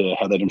wanted to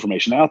have that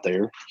information out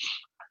there.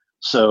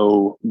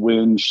 So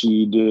when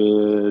she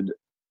did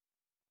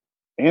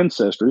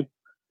Ancestry,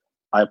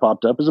 I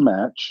popped up as a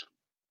match,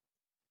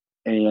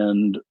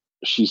 and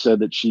she said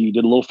that she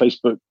did a little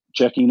Facebook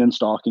checking and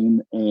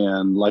stalking.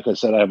 And like I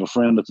said, I have a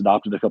friend that's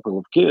adopted a couple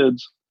of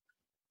kids.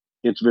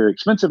 It's very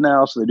expensive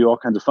now, so they do all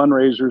kinds of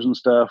fundraisers and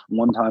stuff.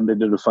 One time they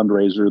did a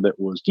fundraiser that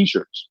was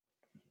t-shirts.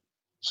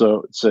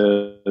 So it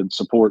said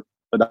support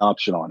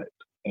adoption on it.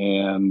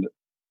 And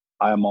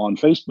I'm on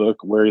Facebook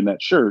wearing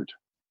that shirt.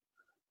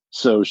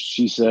 So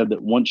she said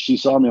that once she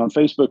saw me on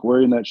Facebook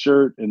wearing that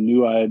shirt and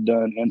knew I had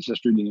done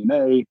Ancestry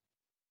DNA,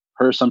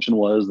 her assumption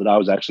was that I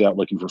was actually out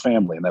looking for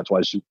family. And that's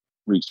why she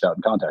reached out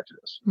and contacted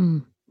us.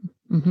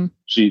 Mm-hmm.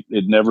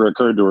 It never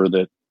occurred to her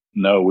that,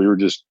 no, we were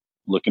just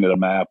looking at a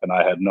map and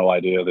I had no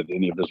idea that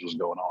any of this was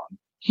going on.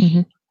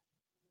 Mm-hmm.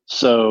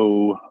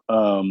 So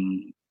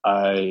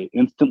I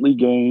instantly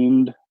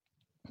gained,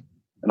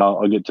 and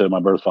I'll get to my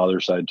birth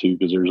father's side too,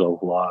 because there's a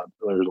lot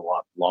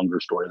longer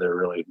story there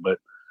really. But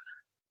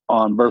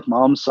on birth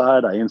mom's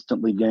side, I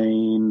instantly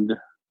gained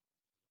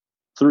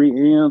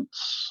 3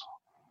 aunts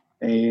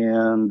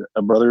and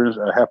a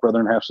half brother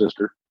and half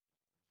sister,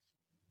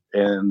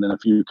 and then a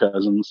few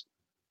cousins.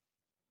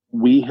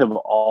 We have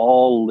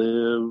all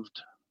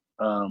lived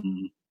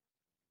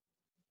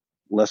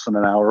less than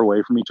an hour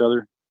away from each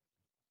other.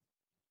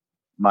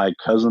 My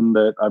cousin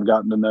that I've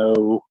gotten to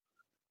know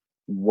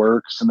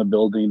works in a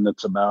building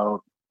that's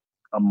about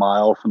a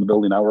mile from the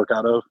building I work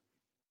out of.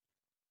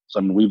 So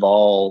I mean, we've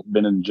all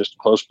been in just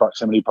close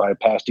proximity, probably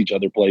past each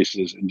other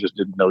places, and just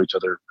didn't know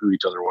who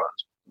each other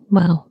was.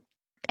 Wow.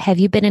 Have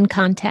you been in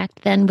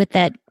contact then with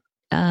that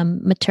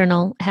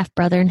maternal half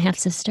brother and half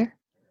sister?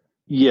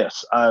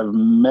 Yes, I've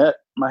met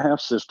my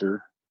half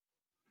sister.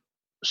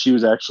 She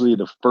was actually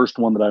the first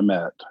one that I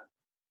met.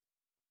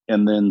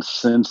 And then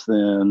since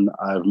then,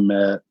 I've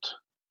met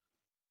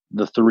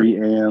the 3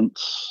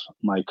 aunts,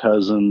 my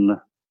cousin.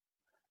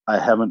 I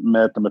haven't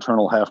met the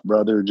maternal half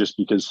brother just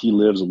because he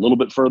lives a little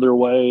bit further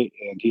away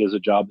and he has a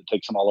job that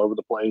takes him all over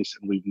the place.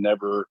 And we've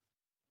never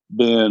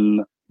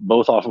been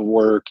both off of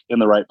work in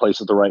the right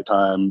place at the right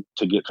time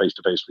to get face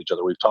to face with each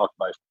other. We've talked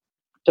by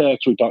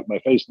text, we've talked by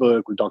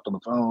Facebook, we've talked on the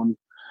phone.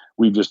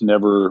 We've just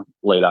never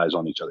laid eyes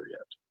on each other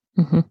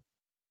yet. Mm-hmm.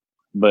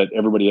 But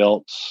everybody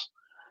else,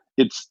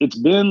 it's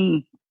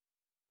been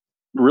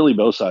really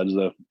both sides of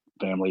the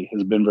family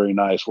has been very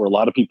nice, where a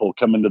lot of people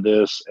come into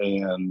this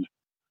and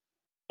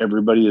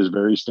everybody is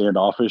very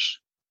standoffish.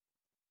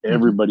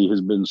 Everybody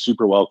has been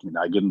super welcoming.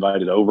 I get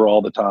invited over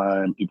all the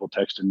time. People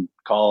text and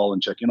call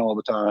and check in all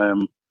the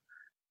time.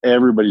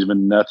 Everybody's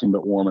been nothing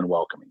but warm and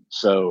welcoming.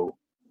 So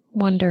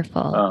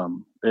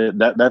wonderful.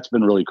 That's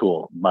been really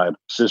cool. My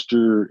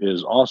sister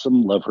is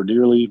awesome. Love her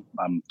dearly.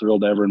 I'm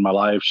thrilled to have her in my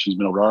life. She's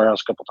been over to our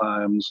house a couple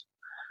times.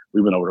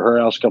 We've been over to her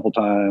house a couple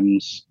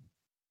times.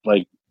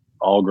 Like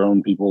all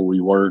grown people, we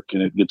work,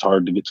 and it gets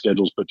hard to get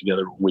schedules put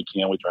together. When we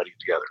can, we try to get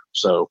together.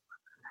 So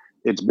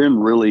it's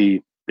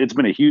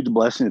been a huge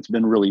blessing. It's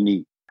been really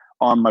neat.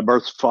 On my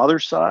birth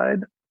father's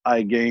side,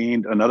 I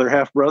gained another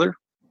half brother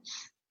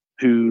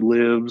who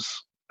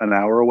lives an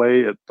hour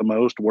away at the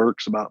most,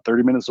 works about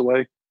 30 minutes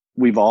away.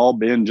 We've all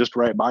been just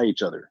right by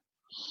each other.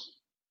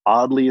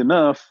 Oddly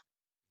enough,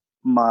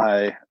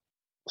 I've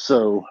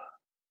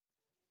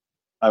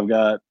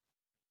got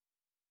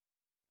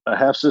a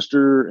half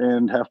sister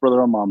and half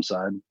brother on mom's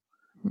side,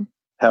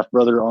 half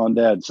brother on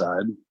dad's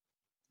side.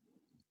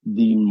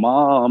 The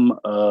mom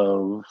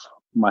of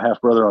my half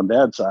brother on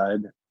dad's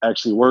side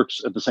actually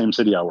works at the same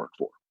city I work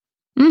for.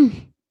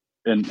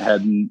 And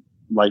hadn't,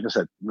 like I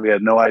said, we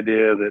had no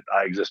idea that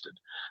I existed.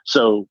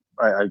 So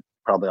I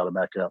probably ought to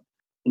back up.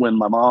 When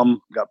my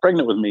mom got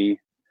pregnant with me,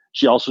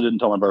 she also didn't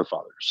tell my birth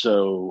father.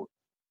 So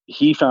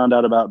he found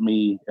out about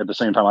me at the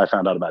same time I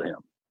found out about him.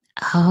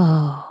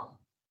 Oh.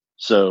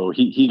 So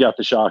he got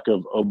the shock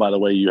of, oh, by the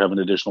way, you have an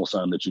additional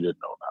son that you didn't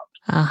know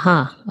about.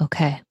 Uh-huh.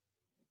 Okay.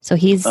 So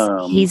he's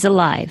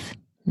alive.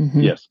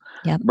 Mm-hmm. Yes.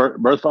 Yep.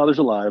 Birth father's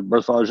alive.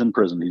 Birth father's in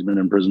prison. He's been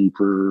in prison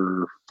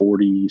for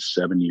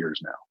 47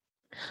 years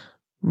now.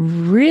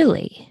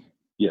 Really?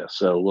 Yeah.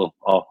 So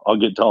I'll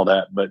get to all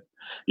that, but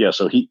yeah.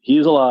 So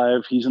he's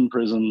alive. He's in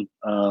prison.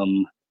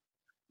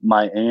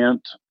 My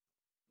aunt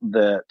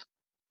that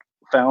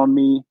found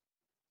me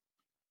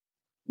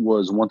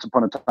was once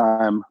upon a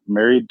time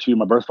married to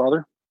my birth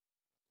father,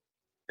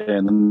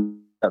 and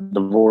then got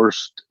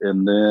divorced,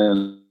 and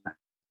then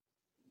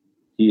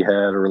he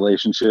had a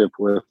relationship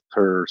with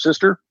her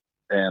sister,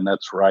 and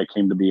that's where I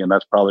came to be, and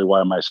that's probably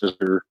why my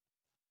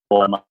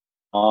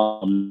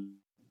mom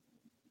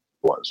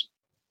was,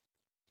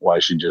 why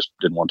she just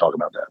didn't want to talk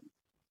about that.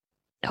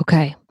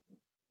 Okay.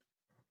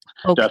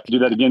 Do I have to do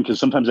that again? Because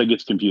sometimes that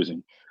gets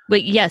confusing.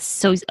 But yes,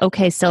 so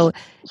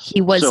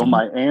he was. So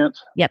my aunt.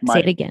 Yep. Say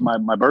it again.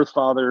 My birth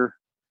father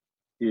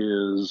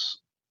is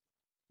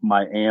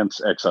my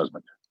aunt's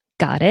ex-husband.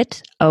 Got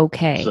it.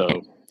 Okay.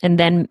 So, and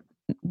then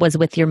was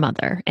with your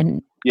mother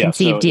and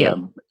conceived you.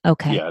 Yeah,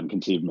 okay. Yeah, and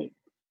conceived me.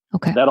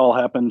 Okay. That all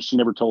happened. She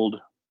never told.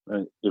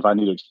 If I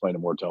need to explain it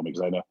more, tell me,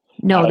 because I know.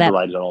 No, I had to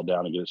write it all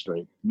down and get it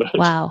straight. But,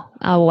 wow.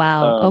 Oh,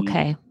 wow.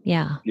 Okay.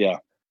 Yeah. Yeah.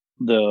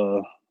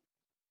 The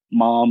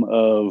mom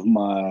of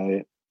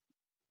my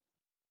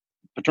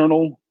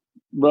paternal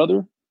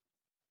brother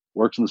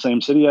works in the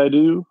same city I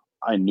do.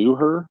 I knew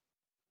her.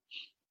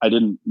 I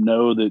didn't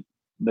know that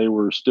they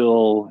were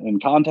still in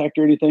contact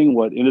or anything.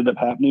 What ended up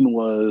happening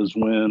was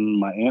when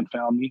my aunt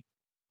found me,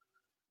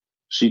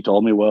 she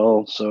told me,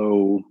 well,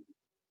 so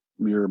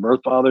your birth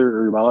father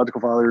or your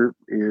biological father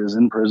is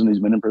in prison. He's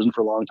been in prison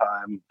for a long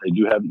time. They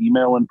do have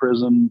email in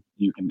prison.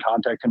 You can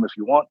contact him if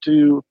you want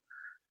to.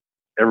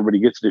 Everybody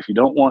gets it if you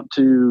don't want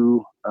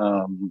to.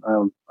 I'm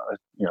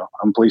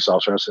a police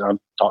officer. I said, I've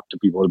talked to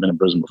people who have been in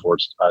prison before.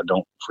 I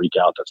don't freak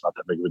out. That's not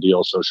that big of a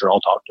deal. So sure,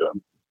 I'll talk to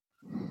him.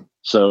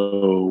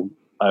 So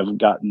I've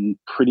gotten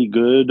pretty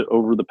good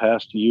over the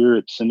past year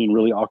at sending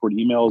really awkward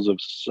emails of,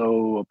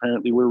 so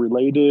apparently we're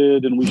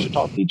related and we should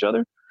talk to each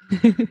other.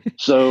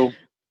 So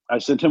I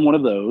sent him one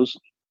of those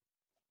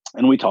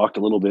and we talked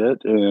a little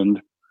bit,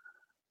 and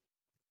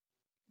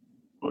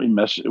we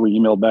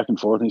emailed back and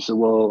forth, and he said,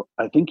 well,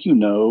 I think you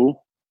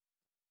know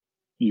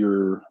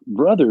your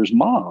brother's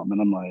mom. And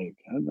I'm like,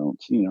 I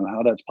don't see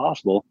how that's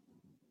possible.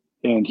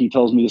 And he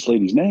tells me this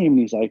lady's name, and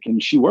he's like,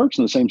 and she works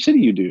in the same city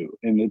you do.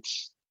 And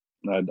it's,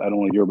 I don't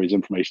want to give everybody's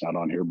information out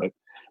on here, but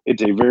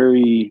it's a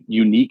very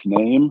unique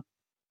name.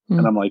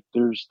 And I'm like,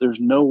 there's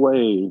no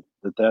way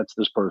that that's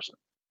this person,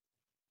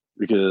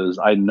 because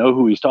I know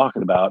who he's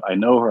talking about. I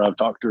know her. I've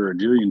talked to her a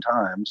jillion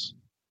times.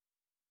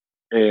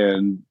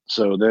 And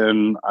so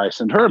then I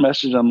send her a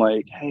message. I'm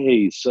like,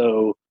 hey,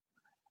 so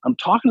I'm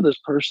talking to this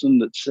person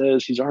that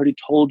says he's already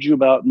told you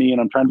about me,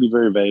 and I'm trying to be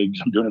very vague.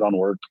 I'm doing it on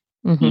work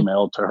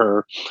email to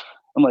her.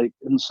 I'm like,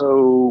 and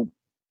so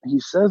he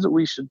says that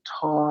we should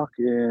talk,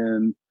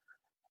 and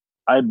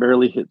I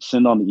barely hit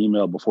send on the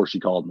email before she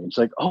called me. It's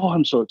like, oh,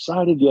 I'm so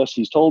excited. Yes,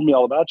 he's told me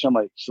all about you. I'm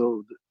like,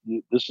 so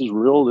this is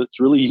real? It's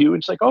really you?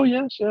 It's like, oh,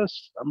 yes.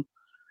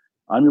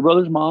 I'm your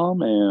brother's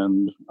mom,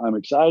 and I'm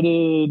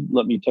excited.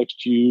 Let me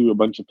text you a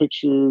bunch of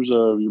pictures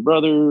of your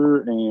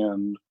brother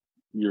and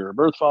your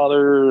birth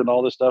father and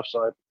all this stuff.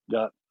 So I've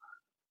got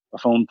a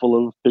phone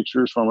full of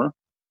pictures from her.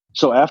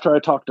 So after I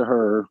talked to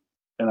her,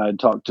 and I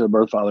talked to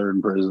birth father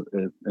in prison,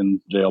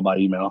 in jail by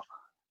email,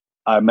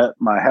 I met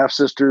my half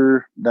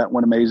sister. That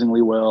went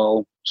amazingly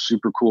well.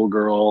 Super cool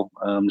girl.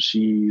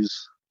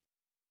 She's,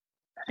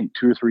 I think,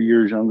 2 or 3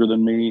 years younger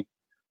than me.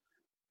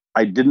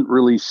 I didn't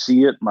really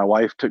see it. My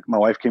wife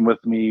came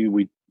with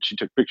me. She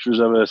took pictures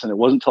of us, and it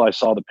wasn't until I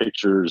saw the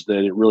pictures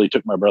that it really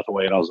took my breath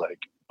away. And I was like,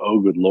 "Oh,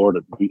 good Lord!"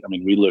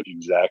 We look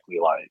exactly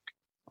like.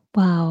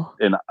 Wow.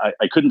 And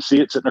I couldn't see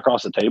it sitting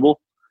across the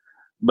table,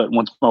 but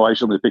once my wife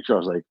showed me the picture, I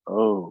was like,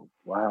 "Oh,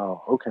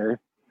 wow, okay."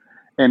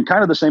 And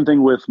kind of the same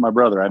thing with my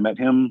brother. I met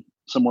him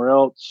somewhere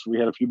else. We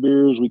had a few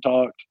beers. We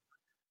talked.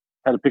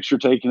 Had a picture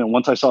taken, and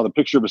once I saw the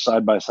picture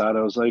side by side,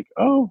 I was like,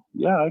 "Oh,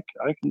 yeah,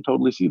 I can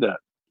totally see that."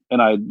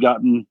 And I'd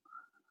gotten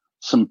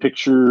some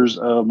pictures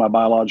of my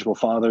biological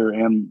father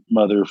and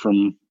mother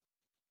from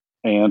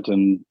aunt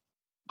and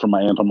from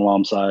my aunt on my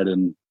mom's side,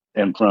 and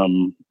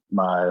from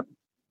my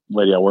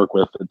lady I work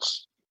with.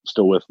 It's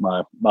still with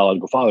my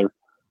biological father.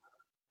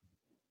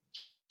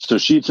 So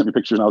she sent me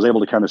pictures, and I was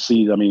able to kind of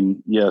see. I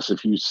mean, yes,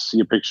 if you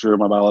see a picture of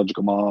my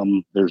biological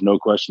mom, there's no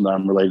question that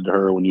I'm related to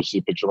her. When you see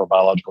a picture of my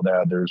biological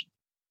dad, there's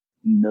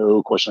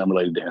no question I'm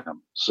related to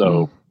him.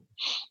 So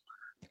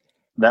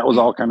that was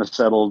all kind of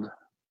settled.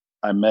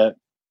 I met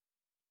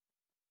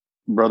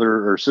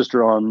brother or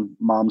sister on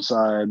mom's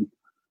side,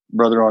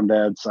 brother on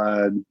dad's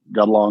side,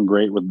 got along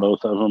great with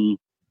both of them.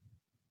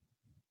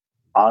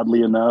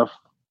 Oddly enough,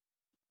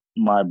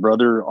 my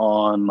brother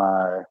on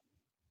my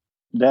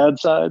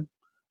dad's side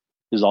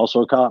is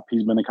also a cop.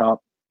 He's been a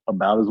cop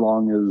about as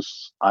long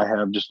as I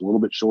have, just a little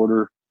bit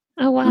shorter.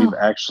 Oh, wow. We've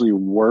actually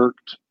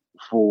worked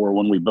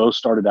when we both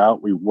started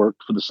out, we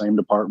worked for the same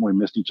department. We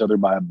missed each other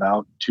by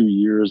about 2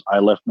 years. I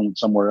left and went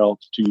somewhere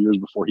else 2 years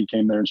before he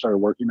came there and started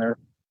working there.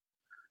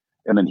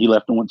 And then he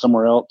left and went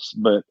somewhere else.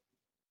 But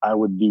I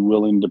would be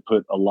willing to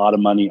put a lot of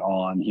money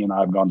on he and I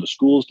have gone to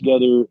schools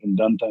together and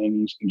done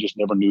things and just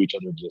never knew each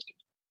other existed.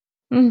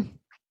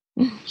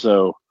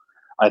 So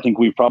I think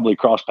we've probably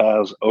crossed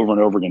paths over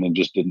and over again and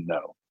just didn't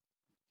know.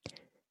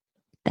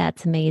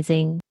 That's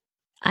amazing.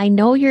 I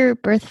know your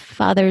birth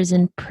father's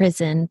in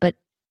prison, but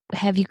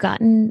have you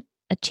gotten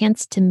a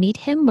chance to meet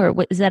him,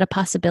 or is that a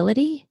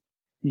possibility?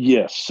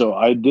 Yes. So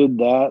I did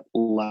that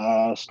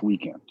last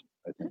weekend,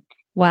 I think.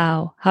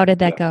 Wow. How did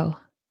that go?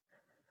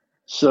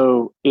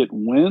 So it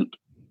went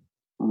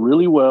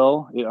really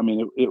well.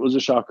 It was a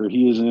shocker.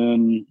 He is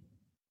in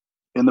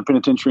the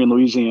penitentiary in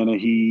Louisiana.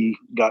 He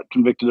got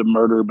convicted of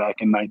murder back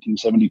in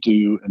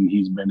 1972, and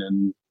he's been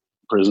in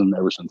prison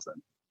ever since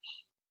then.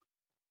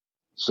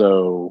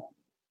 So,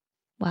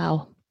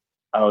 wow.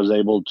 I was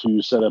able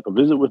to set up a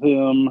visit with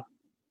him.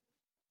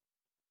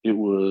 It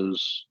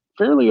was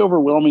fairly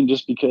overwhelming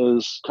just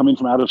because coming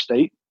from out of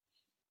state,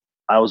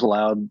 I was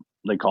allowed,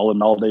 they call it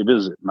an all-day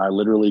visit. And I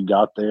literally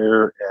got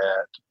there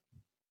at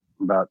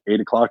about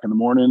 8 o'clock in the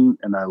morning,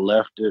 and I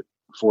left at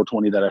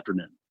 4:20 that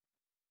afternoon.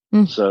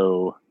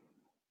 So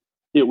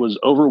it was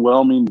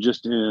overwhelming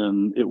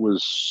it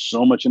was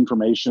so much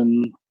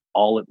information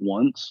all at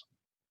once,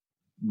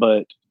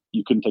 but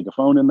you couldn't take a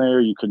phone in there.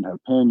 You couldn't have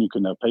a pen. You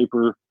couldn't have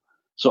paper.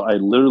 So I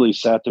literally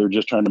sat there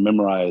just trying to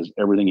memorize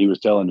everything he was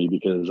telling me,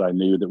 because I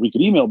knew that we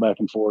could email back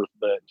and forth,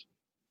 but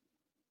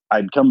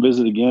I'd come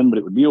visit again, but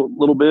it would be a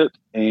little bit.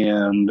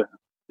 And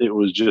it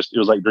was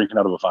like drinking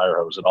out of a fire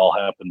hose. It all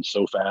happened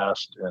so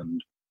fast,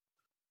 and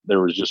there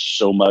was just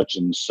so much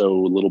in so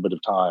little bit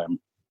of time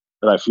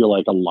that I feel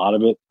like a lot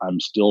of it I'm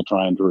still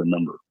trying to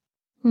remember.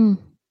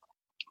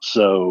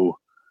 So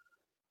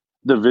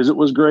the visit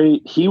was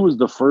great. He was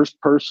the first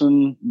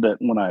person that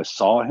when I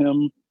saw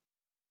him,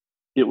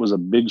 it was a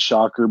big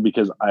shocker,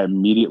 because I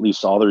immediately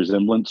saw the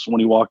resemblance when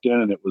he walked in,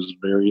 and it was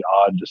very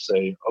odd to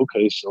say,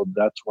 okay, so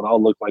that's what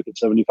I'll look like at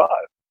 75.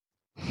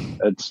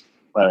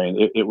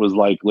 It was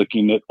like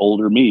looking at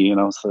older me,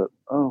 and I was like,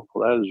 oh,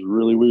 well, that is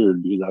really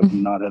weird, because I've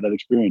not had that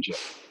experience yet.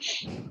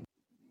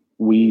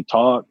 We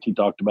talked. He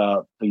talked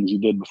about things he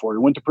did before he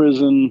went to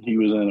prison. He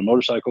was in a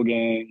motorcycle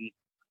gang,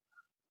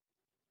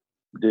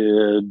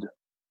 did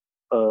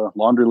a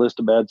laundry list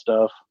of bad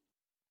stuff,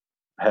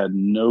 had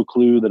no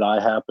clue that I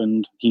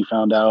happened. He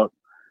found out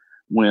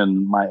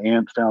when my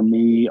aunt found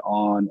me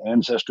on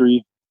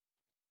Ancestry.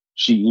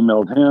 She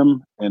emailed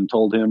him and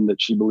told him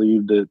that she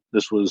believed that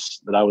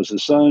I was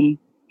his son,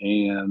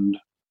 and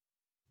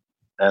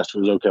asked if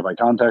it was okay if I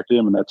contacted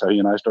him, and that's how he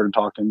and I started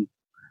talking.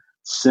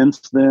 Since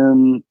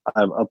then,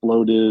 I've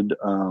uploaded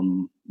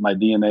my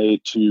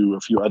DNA to a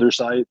few other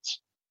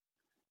sites,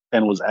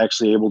 and was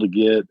actually able to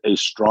get a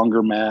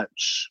stronger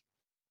match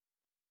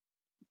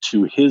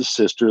to his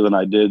sister than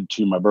I did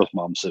to my birth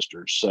mom's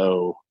sister.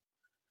 So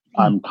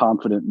I'm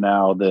confident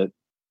now that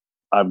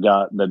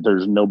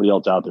there's nobody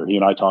else out there. He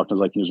and I talked, and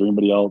I was like, is there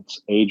anybody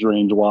else age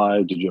range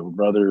wise? Did you have a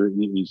brother?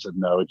 He said,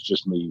 no, it's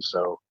just me.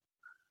 So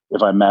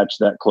if I match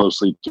that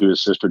closely to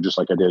his sister, just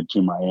like I did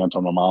to my aunt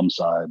on my mom's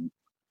side,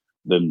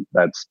 then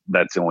that's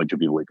the only two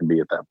people it can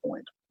be at that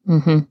point.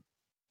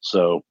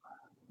 So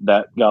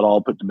that got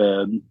all put to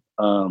bed.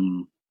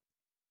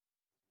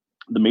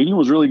 The meeting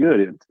was really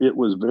good. It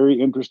was very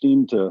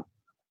interesting to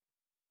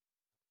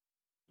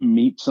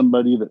meet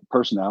somebody that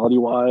personality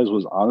wise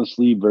was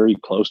honestly very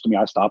close to me.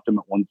 I stopped him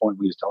at one point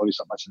when he was telling me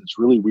something. I said, it's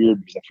really weird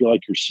because I feel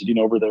like you're sitting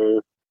over there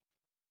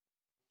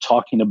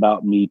talking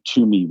about me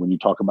to me when you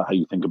talk about how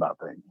you think about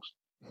things.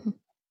 And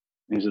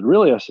he said,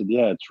 really? I said,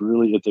 yeah,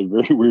 it's a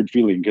very weird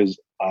feeling because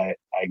I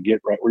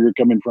get right where you're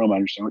coming from. I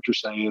understand what you're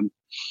saying.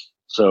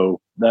 So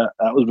that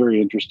was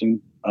very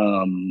interesting.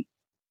 And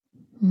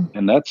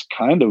that's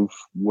kind of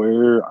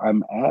where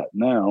I'm at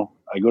now.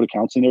 I go to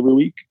counseling every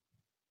week.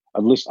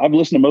 I've listened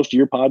to most of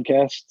your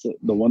podcasts.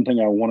 The one thing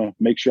I want to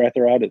make sure I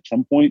throw out at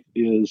some point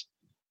is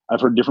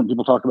I've heard different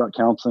people talk about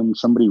counseling.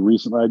 Somebody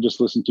recently I just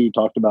listened to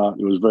talked about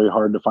it was very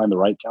hard to find the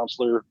right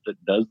counselor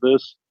that does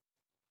this.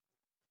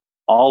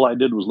 All I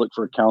did was look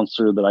for a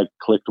counselor that I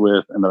clicked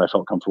with and that I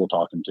felt comfortable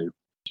talking to.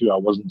 I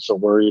wasn't so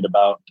worried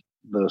about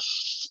the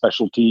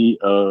specialty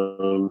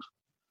of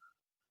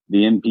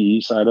the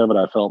NPE side of it.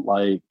 I felt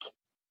like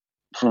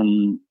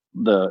from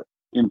the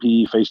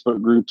NPE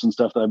Facebook groups and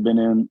stuff that I've been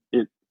in,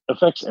 it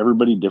affects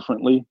everybody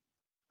differently.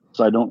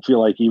 So I don't feel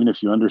like even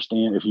if you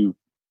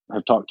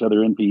have talked to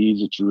other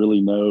NPEs that you really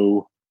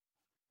know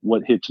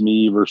what hits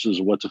me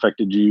versus what's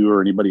affected you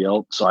or anybody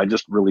else. So I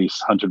just really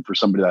hunted for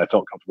somebody that I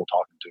felt comfortable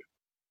talking to.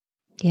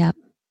 Yep.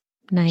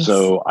 Nice.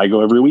 So I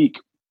go every week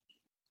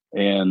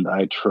and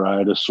I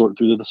try to sort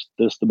through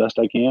this the best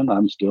I can.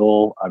 I'm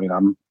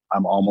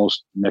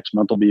almost, next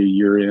month will be a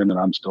year in and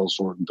I'm still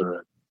sorting through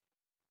it.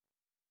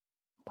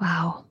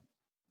 Wow.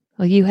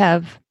 Well, you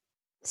have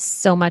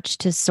so much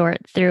to sort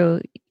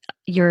through.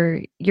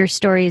 Your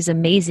story is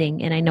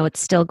amazing, and I know it's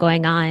still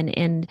going on.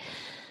 And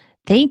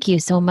thank you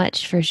so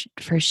much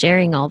for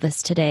sharing all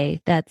this today.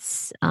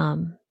 That's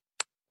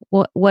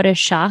what a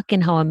shock,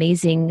 and how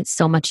amazing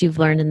so much you've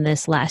learned in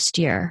this last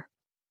year.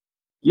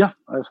 Yeah,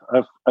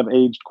 I've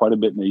aged quite a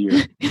bit in a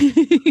year.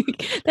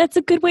 That's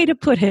a good way to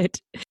put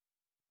it.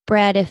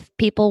 Brad, if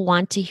people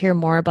want to hear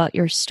more about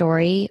your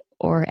story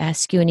or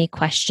ask you any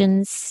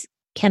questions,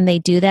 can they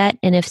do that?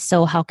 And if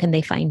so, how can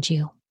they find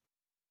you?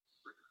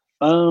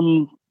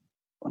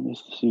 Let me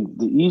see.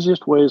 The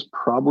easiest way is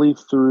probably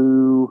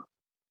through,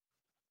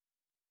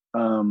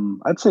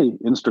 I'd say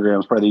Instagram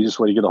is probably the easiest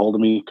way to get a hold of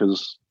me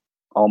because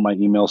all my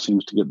email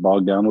seems to get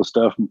bogged down with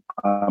stuff.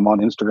 I'm on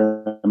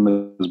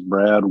Instagram as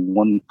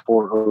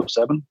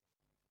Brad1407.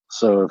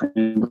 So if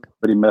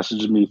anybody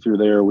messages me through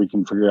there, we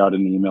can figure out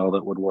an email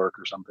that would work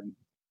or something.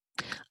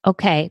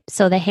 Okay.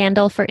 So the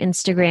handle for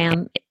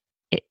Instagram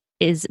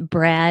is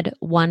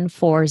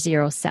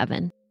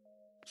Brad1407.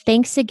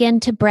 Thanks again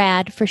to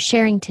Brad for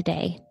sharing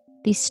today.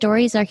 These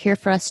stories are here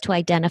for us to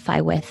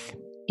identify with.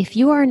 If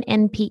you are an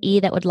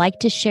NPE that would like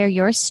to share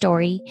your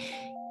story,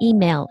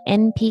 email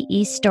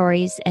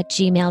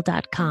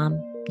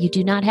npestories@gmail.com. You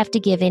do not have to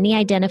give any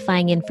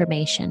identifying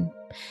information.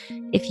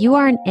 If you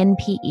are an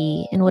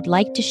NPE and would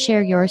like to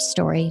share your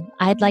story,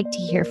 I'd like to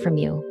hear from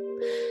you.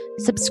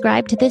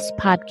 Subscribe to this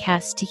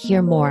podcast to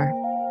hear more.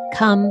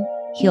 Come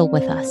heal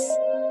with us.